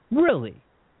tortures. Really?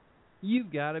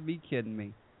 You've got to be kidding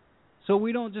me. So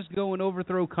we don't just go and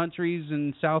overthrow countries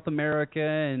in South America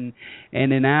and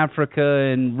in Africa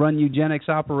and run eugenics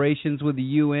operations with the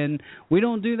UN. We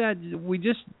don't do that. We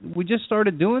just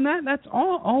started doing that. That's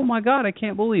all. Oh my God, I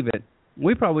can't believe it.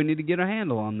 We probably need to get a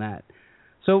handle on that.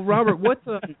 So Robert,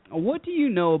 what do you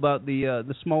know about the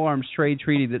Small Arms Trade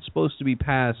Treaty that's supposed to be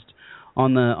passed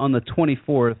on the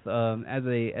 24th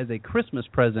as a Christmas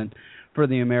present for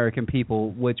the American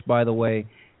people? Which, by the way,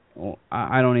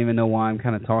 I don't even know why I'm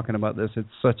kind of talking about this. It's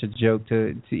such a joke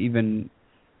to even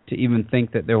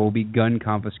think that there will be gun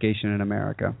confiscation in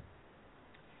America.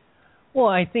 Well,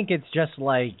 I think it's just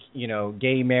like,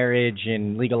 gay marriage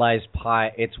and legalized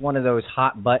pot. It's one of those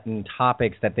hot button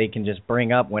topics that they can just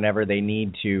bring up whenever they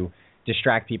need to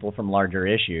distract people from larger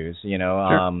issues.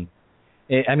 Sure.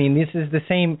 This is the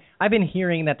same. I've been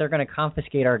hearing that they're going to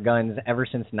confiscate our guns ever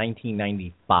since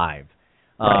 1995.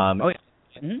 Right. Oh,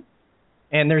 yeah. Mm-hmm.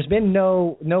 And there's been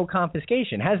no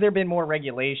confiscation. Has there been more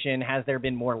regulation? Has there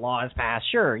been more laws passed?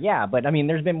 Sure, yeah. But,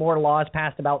 there's been more laws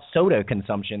passed about soda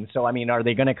consumption. So, are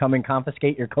they going to come and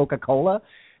confiscate your Coca-Cola?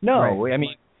 No. Right.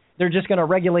 They're just going to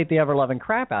regulate the ever-loving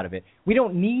crap out of it. We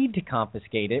don't need to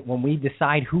confiscate it when we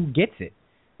decide who gets it.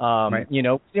 Right. We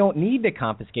don't need to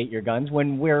confiscate your guns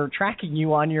when we're tracking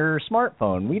you on your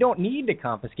smartphone. We don't need to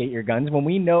confiscate your guns when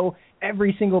we know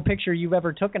every single picture you've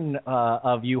ever taken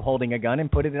of you holding a gun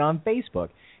and put it on Facebook.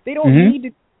 They don't need to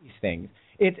do these things.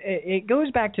 It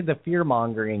goes back to the fear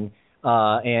mongering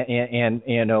and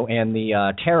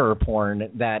the terror porn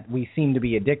that we seem to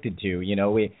be addicted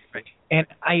to. And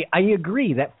I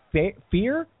agree that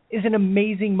fear is an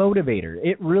amazing motivator.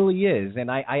 It really is, and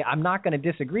I'm not going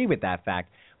to disagree with that fact.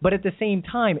 But at the same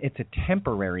time, it's a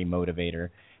temporary motivator.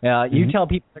 You tell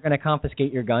people they're going to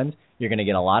confiscate your guns, you're going to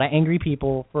get a lot of angry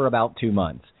people for about 2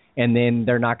 months, and then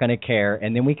they're not going to care,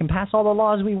 and then we can pass all the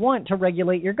laws we want to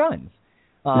regulate your guns.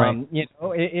 Right.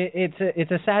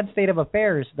 It's a sad state of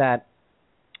affairs that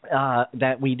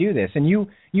we do this. And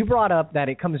you brought up that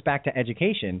it comes back to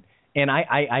education, and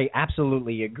I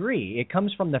absolutely agree. It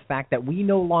comes from the fact that we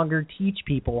no longer teach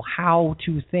people how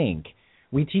to think.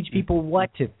 We teach people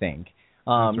what to think.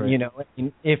 That's right.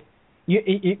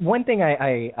 One thing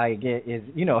I get is,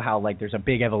 how like there's a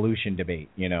big evolution debate,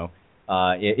 is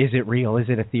it real? Is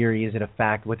it a theory? Is it a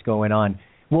fact? What's going on?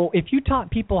 Well, if you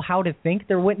taught people how to think,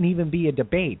 there wouldn't even be a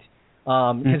debate.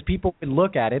 Because people would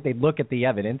look at it, they'd look at the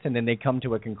evidence, and then they come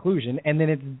to a conclusion, and then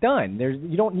it's done.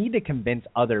 You don't need to convince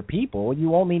other people.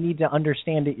 You only need to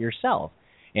understand it yourself.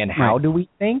 And how do we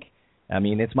think? I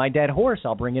mean, it's my dead horse.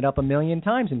 I'll bring it up a million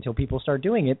times until people start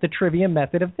doing it. The trivia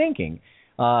method of thinking.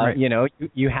 You know,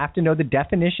 you have to know the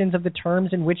definitions of the terms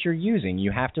in which you're using.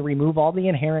 You have to remove all the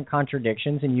inherent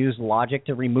contradictions and use logic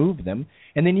to remove them.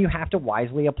 And then you have to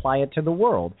wisely apply it to the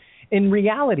world. In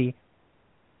reality,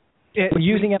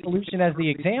 using evolution as the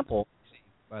example,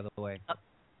 by the way.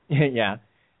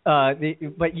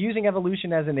 But using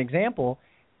evolution as an example,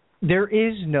 there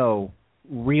is no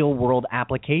real-world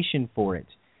application for it.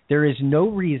 There is no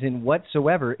reason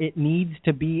whatsoever it needs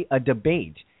to be a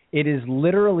debate. It is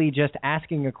literally just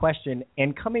asking a question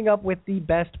and coming up with the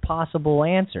best possible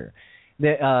answer.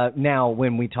 Now,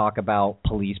 when we talk about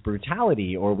police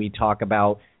brutality or we talk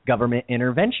about government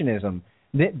interventionism,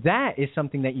 that is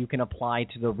something that you can apply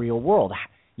to the real world.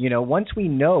 You know, once we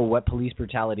know what police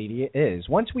brutality is,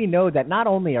 once we know that not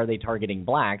only are they targeting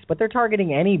blacks, but they're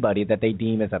targeting anybody that they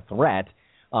deem as a threat,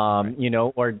 you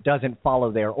know, or doesn't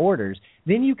follow their orders,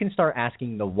 then you can start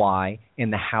asking the why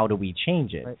and the how do we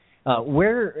change it.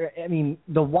 The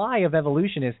why of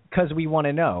evolution is because we want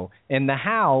to know, and the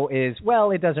how is,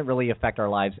 well, it doesn't really affect our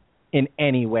lives in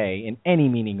any way, in any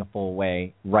meaningful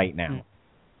way right now.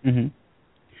 Mm-hmm.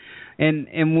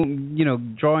 And you know,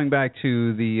 drawing back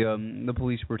to the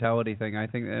police brutality thing, I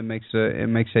think it makes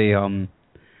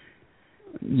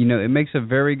a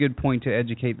very good point to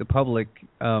educate the public.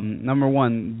 Number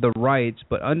one, the rights,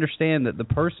 but understand that the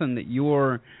person that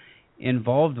you're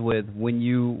involved with when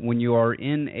you are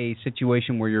in a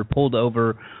situation where you're pulled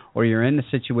over or you're in a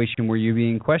situation where you're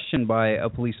being questioned by a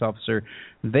police officer,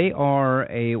 they are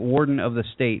a warden of the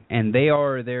state, and they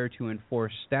are there to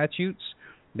enforce statutes.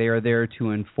 They are there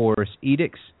to enforce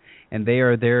edicts, and they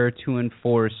are there to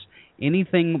enforce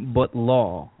anything but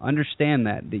law. Understand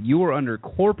that you are under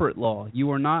corporate law.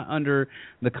 You are not under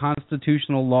the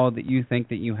constitutional law that you think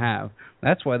that you have.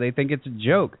 That's why they think it's a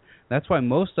joke. That's why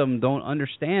most of them don't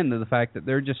understand the fact that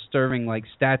they're just serving like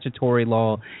statutory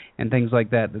law and things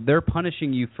like that. That they're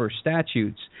punishing you for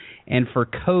statutes and for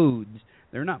codes.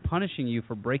 They're not punishing you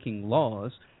for breaking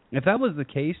laws. If that was the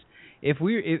case,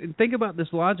 think about this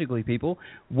logically, people.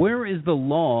 Where is the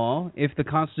law, if the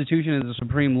Constitution is the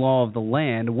supreme law of the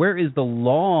land, where is the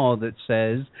law that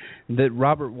says that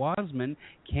Robert Wasman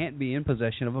can't be in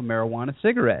possession of a marijuana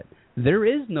cigarette? There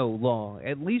is no law.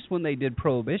 At least when they did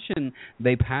Prohibition,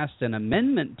 they passed an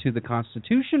amendment to the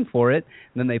Constitution for it,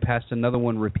 and then they passed another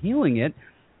one repealing it.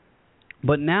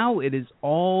 But now it is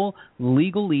all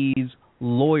legalese,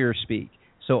 lawyer speak.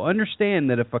 So understand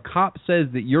that if a cop says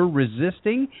that you're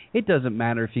resisting, it doesn't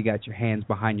matter if you got your hands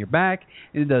behind your back.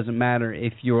 It doesn't matter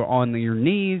if you're on your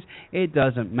knees. It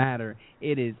doesn't matter.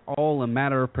 It is all a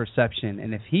matter of perception.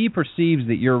 And if he perceives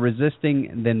that you're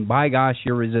resisting, then by gosh,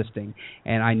 you're resisting.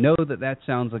 And I know that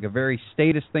sounds like a very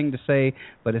statist thing to say,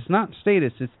 but it's not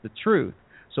statist, it's the truth.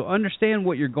 So understand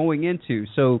what you're going into.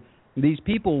 So these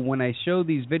people, when I show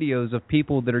these videos of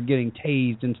people that are getting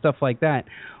tased and stuff like that,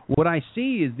 what I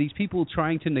see is these people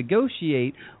trying to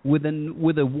negotiate with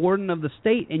a warden of the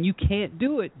state, and you can't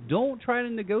do it. Don't try to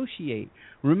negotiate.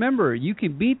 Remember, you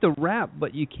can beat the rap,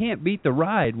 but you can't beat the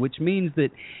ride, which means that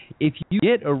if you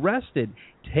get arrested,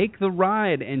 take the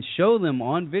ride and show them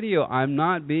on video, I'm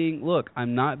not being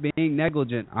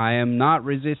negligent. I am not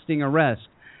resisting arrest.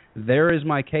 There is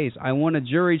my case. I want a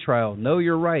jury trial. Know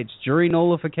your rights. Jury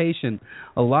nullification.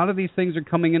 A lot of these things are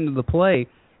coming into the play.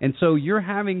 And so you're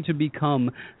having to become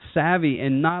savvy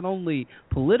in not only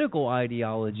political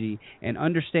ideology and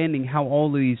understanding how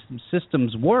all these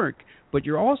systems work, but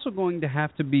you're also going to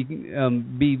have to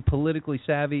be politically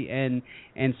savvy and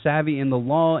savvy in the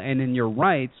law and in your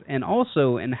rights, and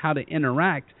also in how to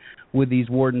interact with these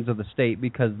wardens of the state,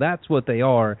 because that's what they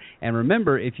are. And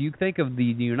remember, if you think of the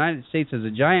United States as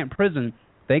a giant prison,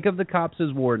 think of the cops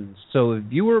as wardens. So if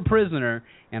you were a prisoner,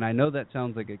 and I know that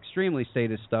sounds like extremely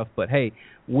statist stuff, but hey,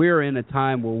 we're in a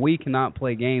time where we cannot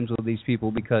play games with these people,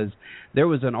 because there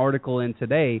was an article in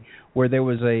Today where there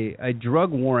was a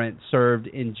drug warrant served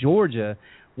in Georgia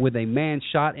with a man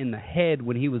shot in the head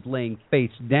when he was laying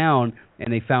face down,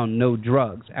 and they found no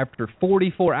drugs. After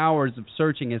 44 hours of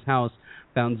searching his house,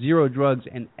 found 0 drugs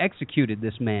and executed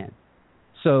this man.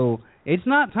 So it's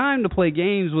not time to play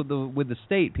games with the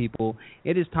state, people.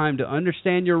 It is time to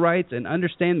understand your rights and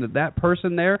understand that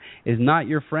person there is not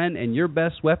your friend, and your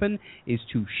best weapon is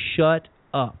to shut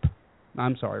up.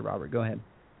 I'm sorry, Robert. Go ahead.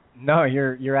 No,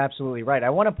 you're absolutely right. I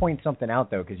want to point something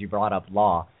out, though, because you brought up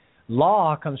law.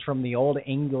 Law comes from the Old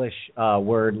English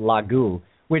word lagu,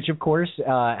 which of course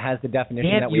has the definition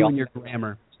Damn that you and your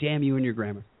grammar. Damn you and your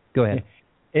grammar. Go ahead.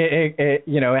 It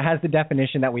has the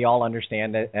definition that we all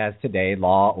understand as today: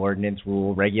 law, ordinance,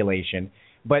 rule, regulation.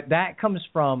 But that comes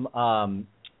from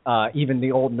even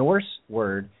the Old Norse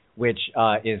word, which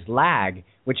is lag,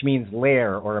 which means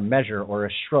layer or a measure or a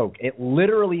stroke. It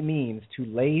literally means to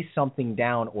lay something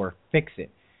down or fix it.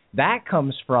 That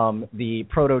comes from the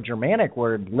Proto-Germanic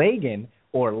word legen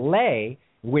or lay,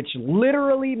 which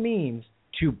literally means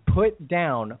to put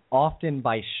down, often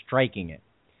by striking it.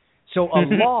 So a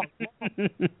law,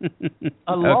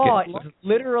 is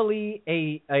literally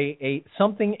a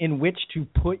something in which to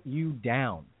put you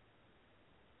down.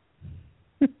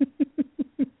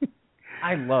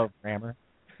 I love grammar.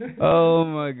 Oh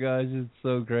my gosh, it's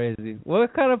so crazy.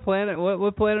 What kind of planet?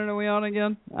 What planet are we on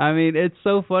again? I mean, it's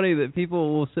so funny that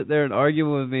people will sit there and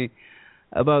argue with me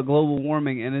about global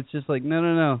warming, and it's just like,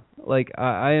 no. Like,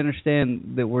 I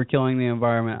understand that we're killing the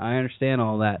environment. I understand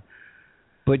all that,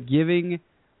 but giving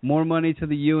more money to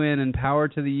the UN and power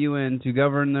to the UN to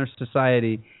govern their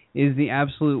society is the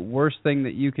absolute worst thing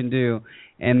that you can do,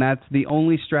 and that's the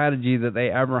only strategy that they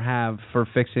ever have for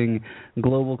fixing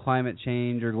global climate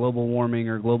change or global warming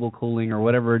or global cooling or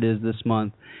whatever it is this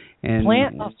month. And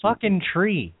plant a fucking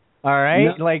tree. All right,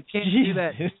 no, you can't do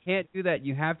that. You can't do that.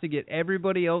 You have to get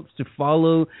everybody else to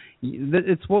follow.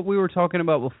 It's what we were talking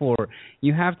about before.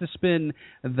 You have to spend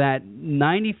that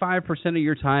 95% of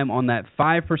your time on that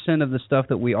 5% of the stuff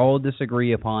that we all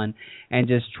disagree upon, and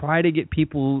just try to get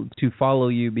people to follow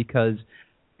you, because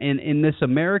in this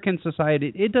American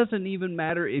society, it doesn't even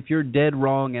matter if you're dead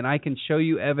wrong, and I can show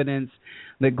you evidence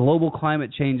that global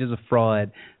climate change is a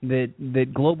fraud,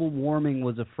 that global warming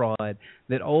was a fraud,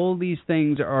 that all these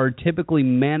things are typically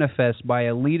manifest by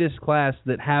elitist class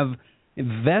that have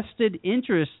vested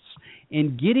interests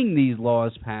in getting these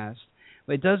laws passed.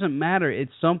 But it doesn't matter.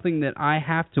 It's something that I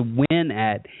have to win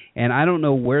at, and I don't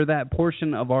know where that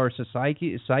portion of our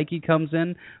psyche comes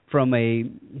in from a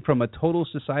total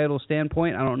societal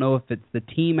standpoint. I don't know if it's the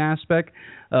team aspect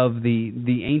of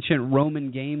the ancient Roman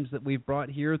games that we've brought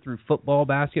here through football,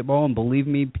 basketball, and believe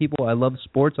me, people, I love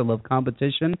sports, I love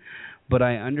competition, but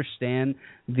I understand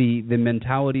the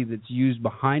mentality that's used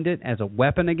behind it as a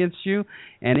weapon against you,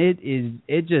 and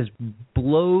it just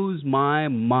blows my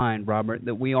mind, Robert,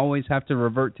 that we always have to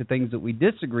revert to things that we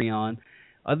disagree on,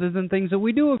 other than things that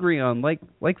we do agree on, like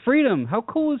freedom. How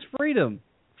cool is freedom?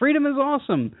 Freedom is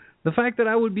awesome. The fact that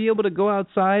I would be able to go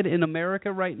outside in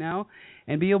America right now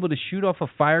and be able to shoot off a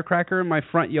firecracker in my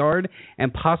front yard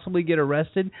and possibly get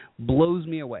arrested blows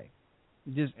me away.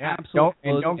 Just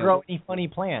absolutely. Don't grow any funny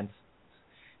plants.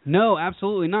 No,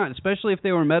 absolutely not. Especially if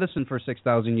they were medicine for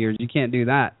 6,000 years, you can't do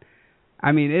that.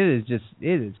 I mean, it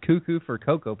is cuckoo for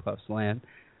Cocoa Puffs land.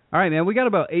 All right, man, we got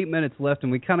about 8 minutes left,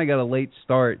 and we kind of got a late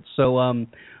start. So,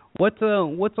 what's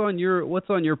on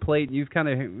your plate? You've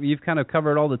kind of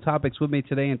covered all the topics with me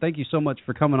today, and thank you so much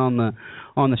for coming on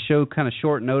the show, kind of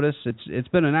short notice. It's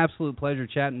been an absolute pleasure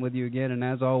chatting with you again, and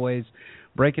as always,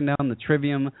 breaking down the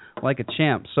trivium like a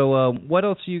champ. So, what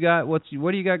else you got? What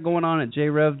do you got going on at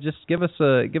JRev? Just give us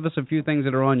a few things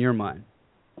that are on your mind.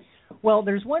 Well,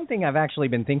 there's one thing I've actually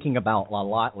been thinking about a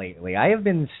lot lately. I have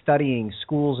been studying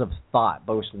schools of thought,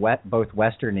 both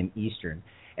Western and Eastern,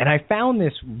 and I found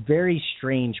this very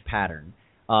strange pattern.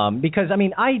 Because, I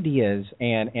mean, ideas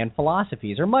and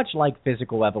philosophies are much like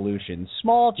physical evolution,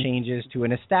 small changes to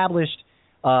an established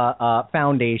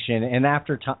foundation, and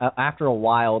after a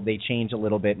while they change a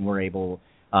little bit and we're able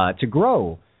to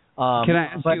grow. Can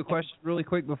I ask you a question really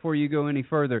quick before you go any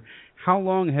further? How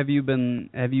long have you been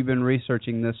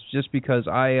researching this? Just because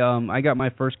I got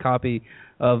my first copy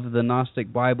of the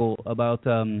Gnostic Bible about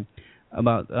a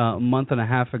month and a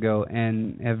half ago,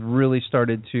 and have really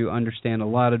started to understand a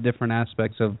lot of different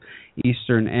aspects of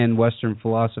Eastern and Western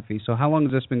philosophy. So how long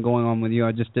has this been going on with you?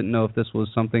 I just didn't know if this was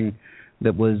something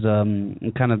that was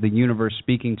kind of the universe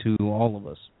speaking to all of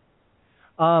us.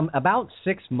 About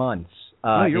 6 months.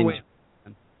 You're waiting.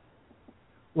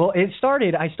 Well, I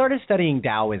started studying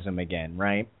Taoism again,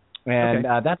 right? And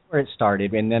okay. That's where it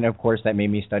started. And then, of course, that made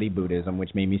me study Buddhism,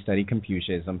 which made me study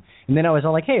Confucianism. And then I was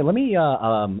all like, hey, let me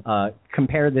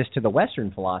compare this to the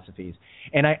Western philosophies.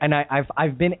 And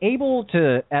I've been able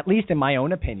to, at least in my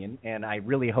own opinion, and I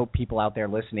really hope people out there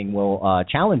listening will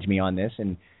challenge me on this,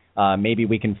 and maybe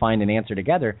we can find an answer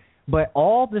together. But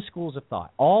all the schools of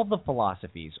thought, all the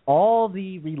philosophies, all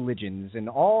the religions, and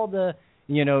all the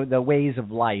the ways of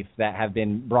life that have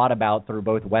been brought about through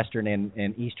both Western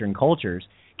and Eastern cultures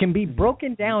can be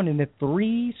broken down into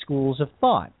 3 schools of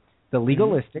thought: the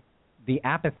legalistic, the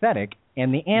apathetic,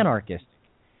 and the anarchistic.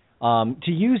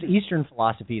 To use Eastern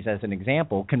philosophies as an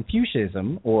example,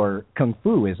 Confucianism or Kung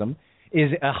Fuism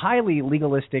is a highly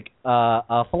legalistic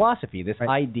philosophy, this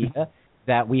idea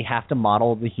that we have to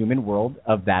model the human world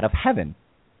of that of heaven.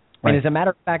 Right. And as a matter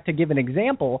of fact, to give an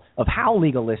example of how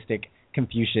legalistic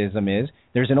Confucianism is,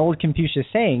 there's an old Confucius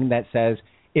saying that says,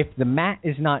 if the mat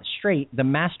is not straight, the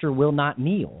master will not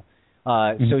kneel.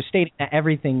 So stating that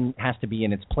everything has to be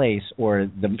in its place or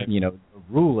the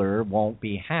ruler won't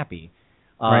be happy.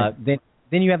 Then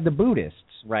you have the Buddhists,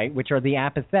 right, which are the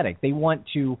apathetic. They want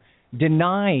to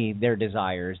deny their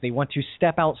desires. They want to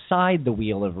step outside the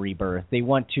wheel of rebirth. They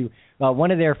want to.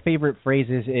 One of their favorite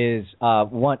phrases is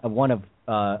one of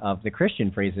the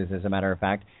Christian phrases, as a matter of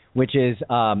fact, which is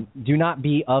 "Do not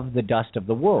be of the dust of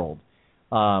the world."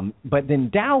 But then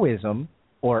Taoism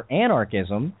or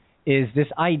anarchism is this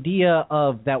idea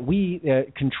of that we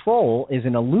control is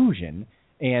an illusion,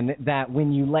 and that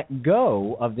when you let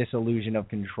go of this illusion of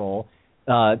control,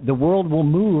 the world will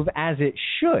move as it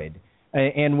should.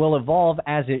 And will evolve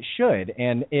as it should.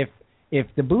 And if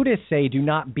the Buddhists say do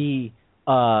not be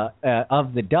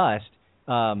of the dust,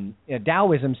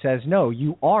 Taoism says no,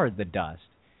 you are the dust.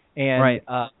 And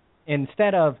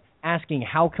instead of asking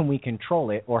how can we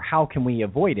control it or how can we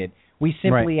avoid it, we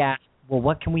simply ask, well,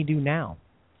 what can we do now?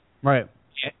 Right.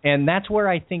 And that's where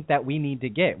I think that we need to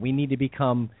get. We need to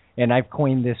become, and I've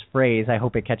coined this phrase, I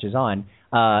hope it catches on,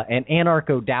 an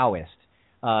anarcho-Taoist.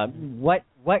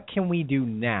 What can we do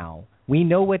now? We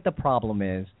know what the problem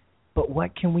is, but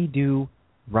what can we do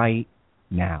right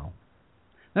now?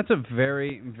 That's a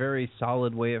very, very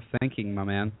solid way of thinking, my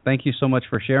man. Thank you so much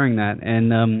for sharing that.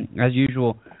 And as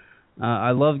usual,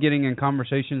 I love getting in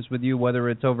conversations with you, whether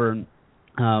it's over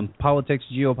politics,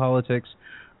 geopolitics,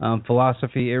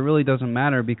 philosophy. It really doesn't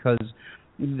matter because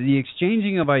the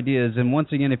exchanging of ideas, and once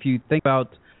again, if you think about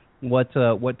what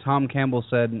Tom Campbell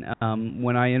said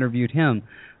when I interviewed him,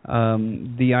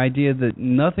 the idea that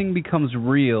nothing becomes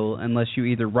real unless you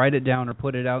either write it down or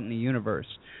put it out in the universe.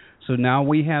 So now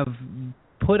we have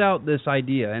put out this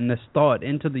idea and this thought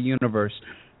into the universe,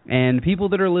 and people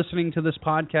that are listening to this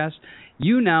podcast,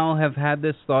 you now have had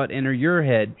this thought enter your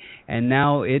head, and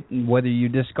now whether you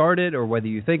discard it or whether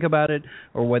you think about it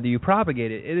or whether you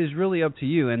propagate it, it is really up to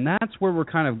you, and that's where we're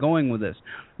kind of going with this.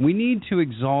 We need to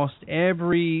exhaust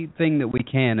everything that we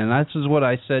can, and this is what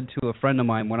I said to a friend of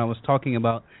mine when I was talking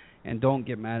about, and don't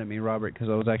get mad at me, Robert, because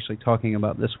I was actually talking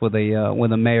about this with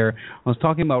a mayor. I was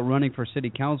talking about running for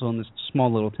city council in this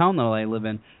small little town that I live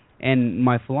in, and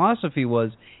my philosophy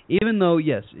was, even though,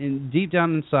 yes, deep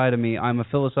down inside of me, I'm a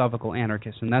philosophical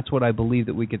anarchist, and that's what I believe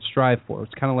that we could strive for.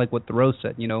 It's kind of like what Thoreau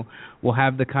said, we'll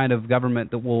have the kind of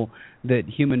government that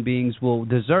human beings will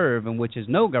deserve, and which is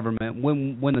no government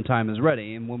when the time is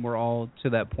ready, and when we're all to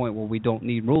that point where we don't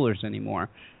need rulers anymore.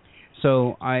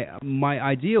 So my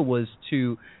idea was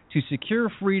to secure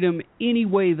freedom any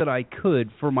way that I could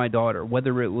for my daughter,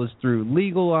 whether it was through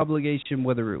legal obligation,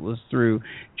 whether it was through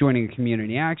joining a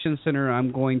community action center.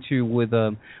 I'm going to, with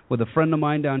a friend of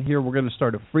mine down here, we're going to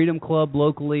start a freedom club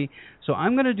locally. So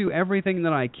I'm going to do everything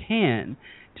that I can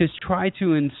to try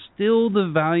to instill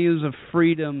the values of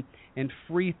freedom and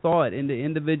free thought into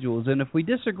individuals. And if we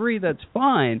disagree, that's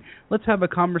fine. Let's have a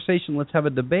conversation. Let's have a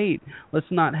debate. Let's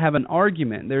not have an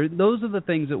argument. Those are the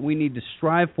things that we need to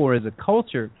strive for as a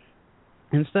culture,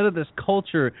 instead of this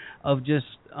culture of just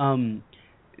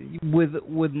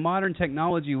with modern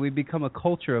technology, we become a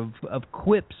culture of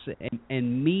quips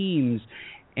and memes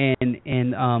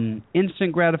and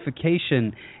instant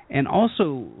gratification, and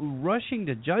also rushing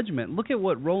to judgment. Look at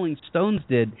what Rolling Stones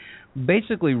did,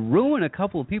 basically ruin a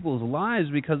couple of people's lives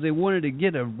because they wanted to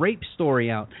get a rape story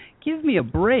out. Give me a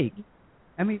break.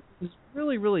 I mean, it's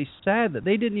really, really sad that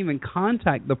they didn't even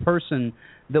contact the person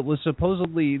that was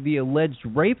supposedly the alleged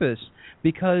rapist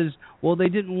because, well, they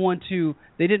didn't want to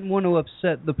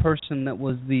upset the person that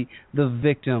was the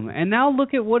victim. And now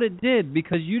look at what it did,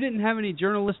 because you didn't have any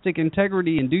journalistic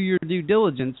integrity and do your due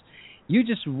diligence. You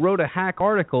just wrote a hack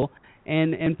article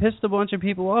and pissed a bunch of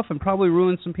people off and probably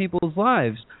ruined some people's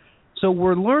lives. So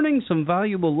we're learning some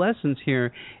valuable lessons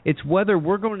here. It's whether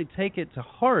we're going to take it to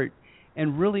heart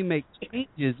and really make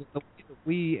changes in the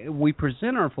way that we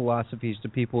present our philosophies to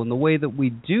people and the way that we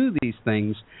do these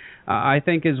things, I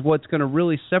think is what's going to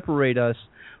really separate us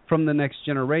from the next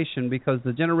generation, because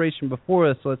the generation before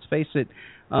us, let's face it,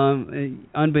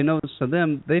 unbeknownst to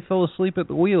them, they fell asleep at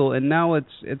the wheel, and now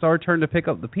it's our turn to pick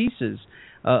up the pieces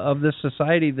of this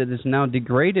society that is now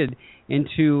degraded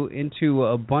into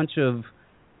a bunch of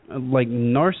like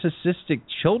narcissistic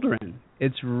children.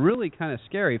 It's really kind of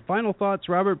scary. Final thoughts,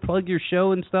 Robert. Plug your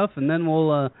show and stuff, and then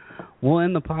we'll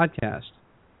end the podcast.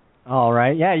 All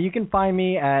right. Yeah, you can find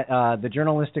me at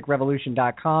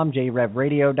thejournalisticrevolution.com,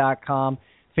 jrevradio.com,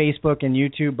 Facebook and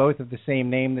YouTube, both of the same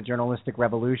name, The Journalistic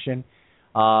Revolution.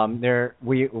 We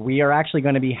are actually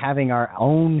going to be having our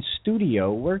own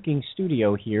working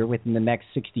studio here within the next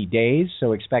 60 days,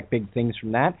 so expect big things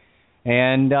from that.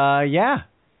 And,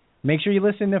 make sure you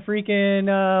listen to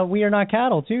freaking We Are Not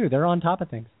Cattle, too. They're on top of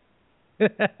things.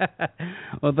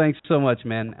 Well, thanks so much,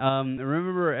 man.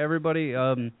 Remember, everybody,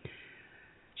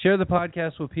 share the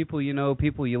podcast with people you know,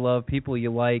 people you love, people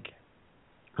you like.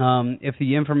 If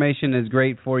the information is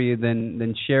great for you,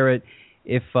 then share it.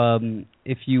 If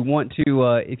you want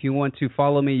to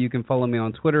follow me, you can follow me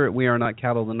on Twitter at We Are Not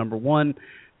Cattle, the number 1.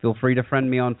 Feel free to friend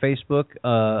me on Facebook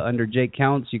under Jake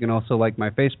Counts. You can also like my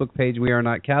Facebook page, We Are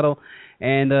Not Cattle,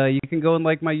 and you can go and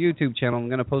like my YouTube channel. I'm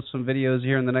going to post some videos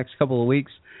here in the next couple of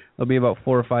weeks. There'll be about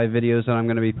 4 or 5 videos that I'm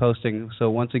going to be posting. So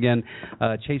once again,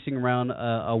 chasing around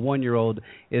a 1-year-old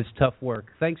is tough work.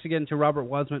 Thanks again to Robert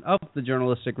Wasman of the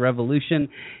Journalistic Revolution.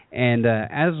 And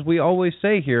as we always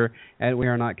say here at We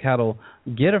Are Not Cattle,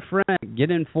 get a friend,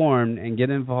 get informed, and get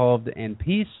involved. And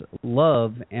peace,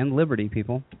 love, and liberty,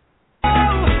 people.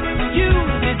 You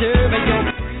deserve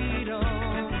your freedom.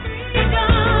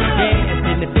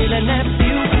 Yeah, feeling that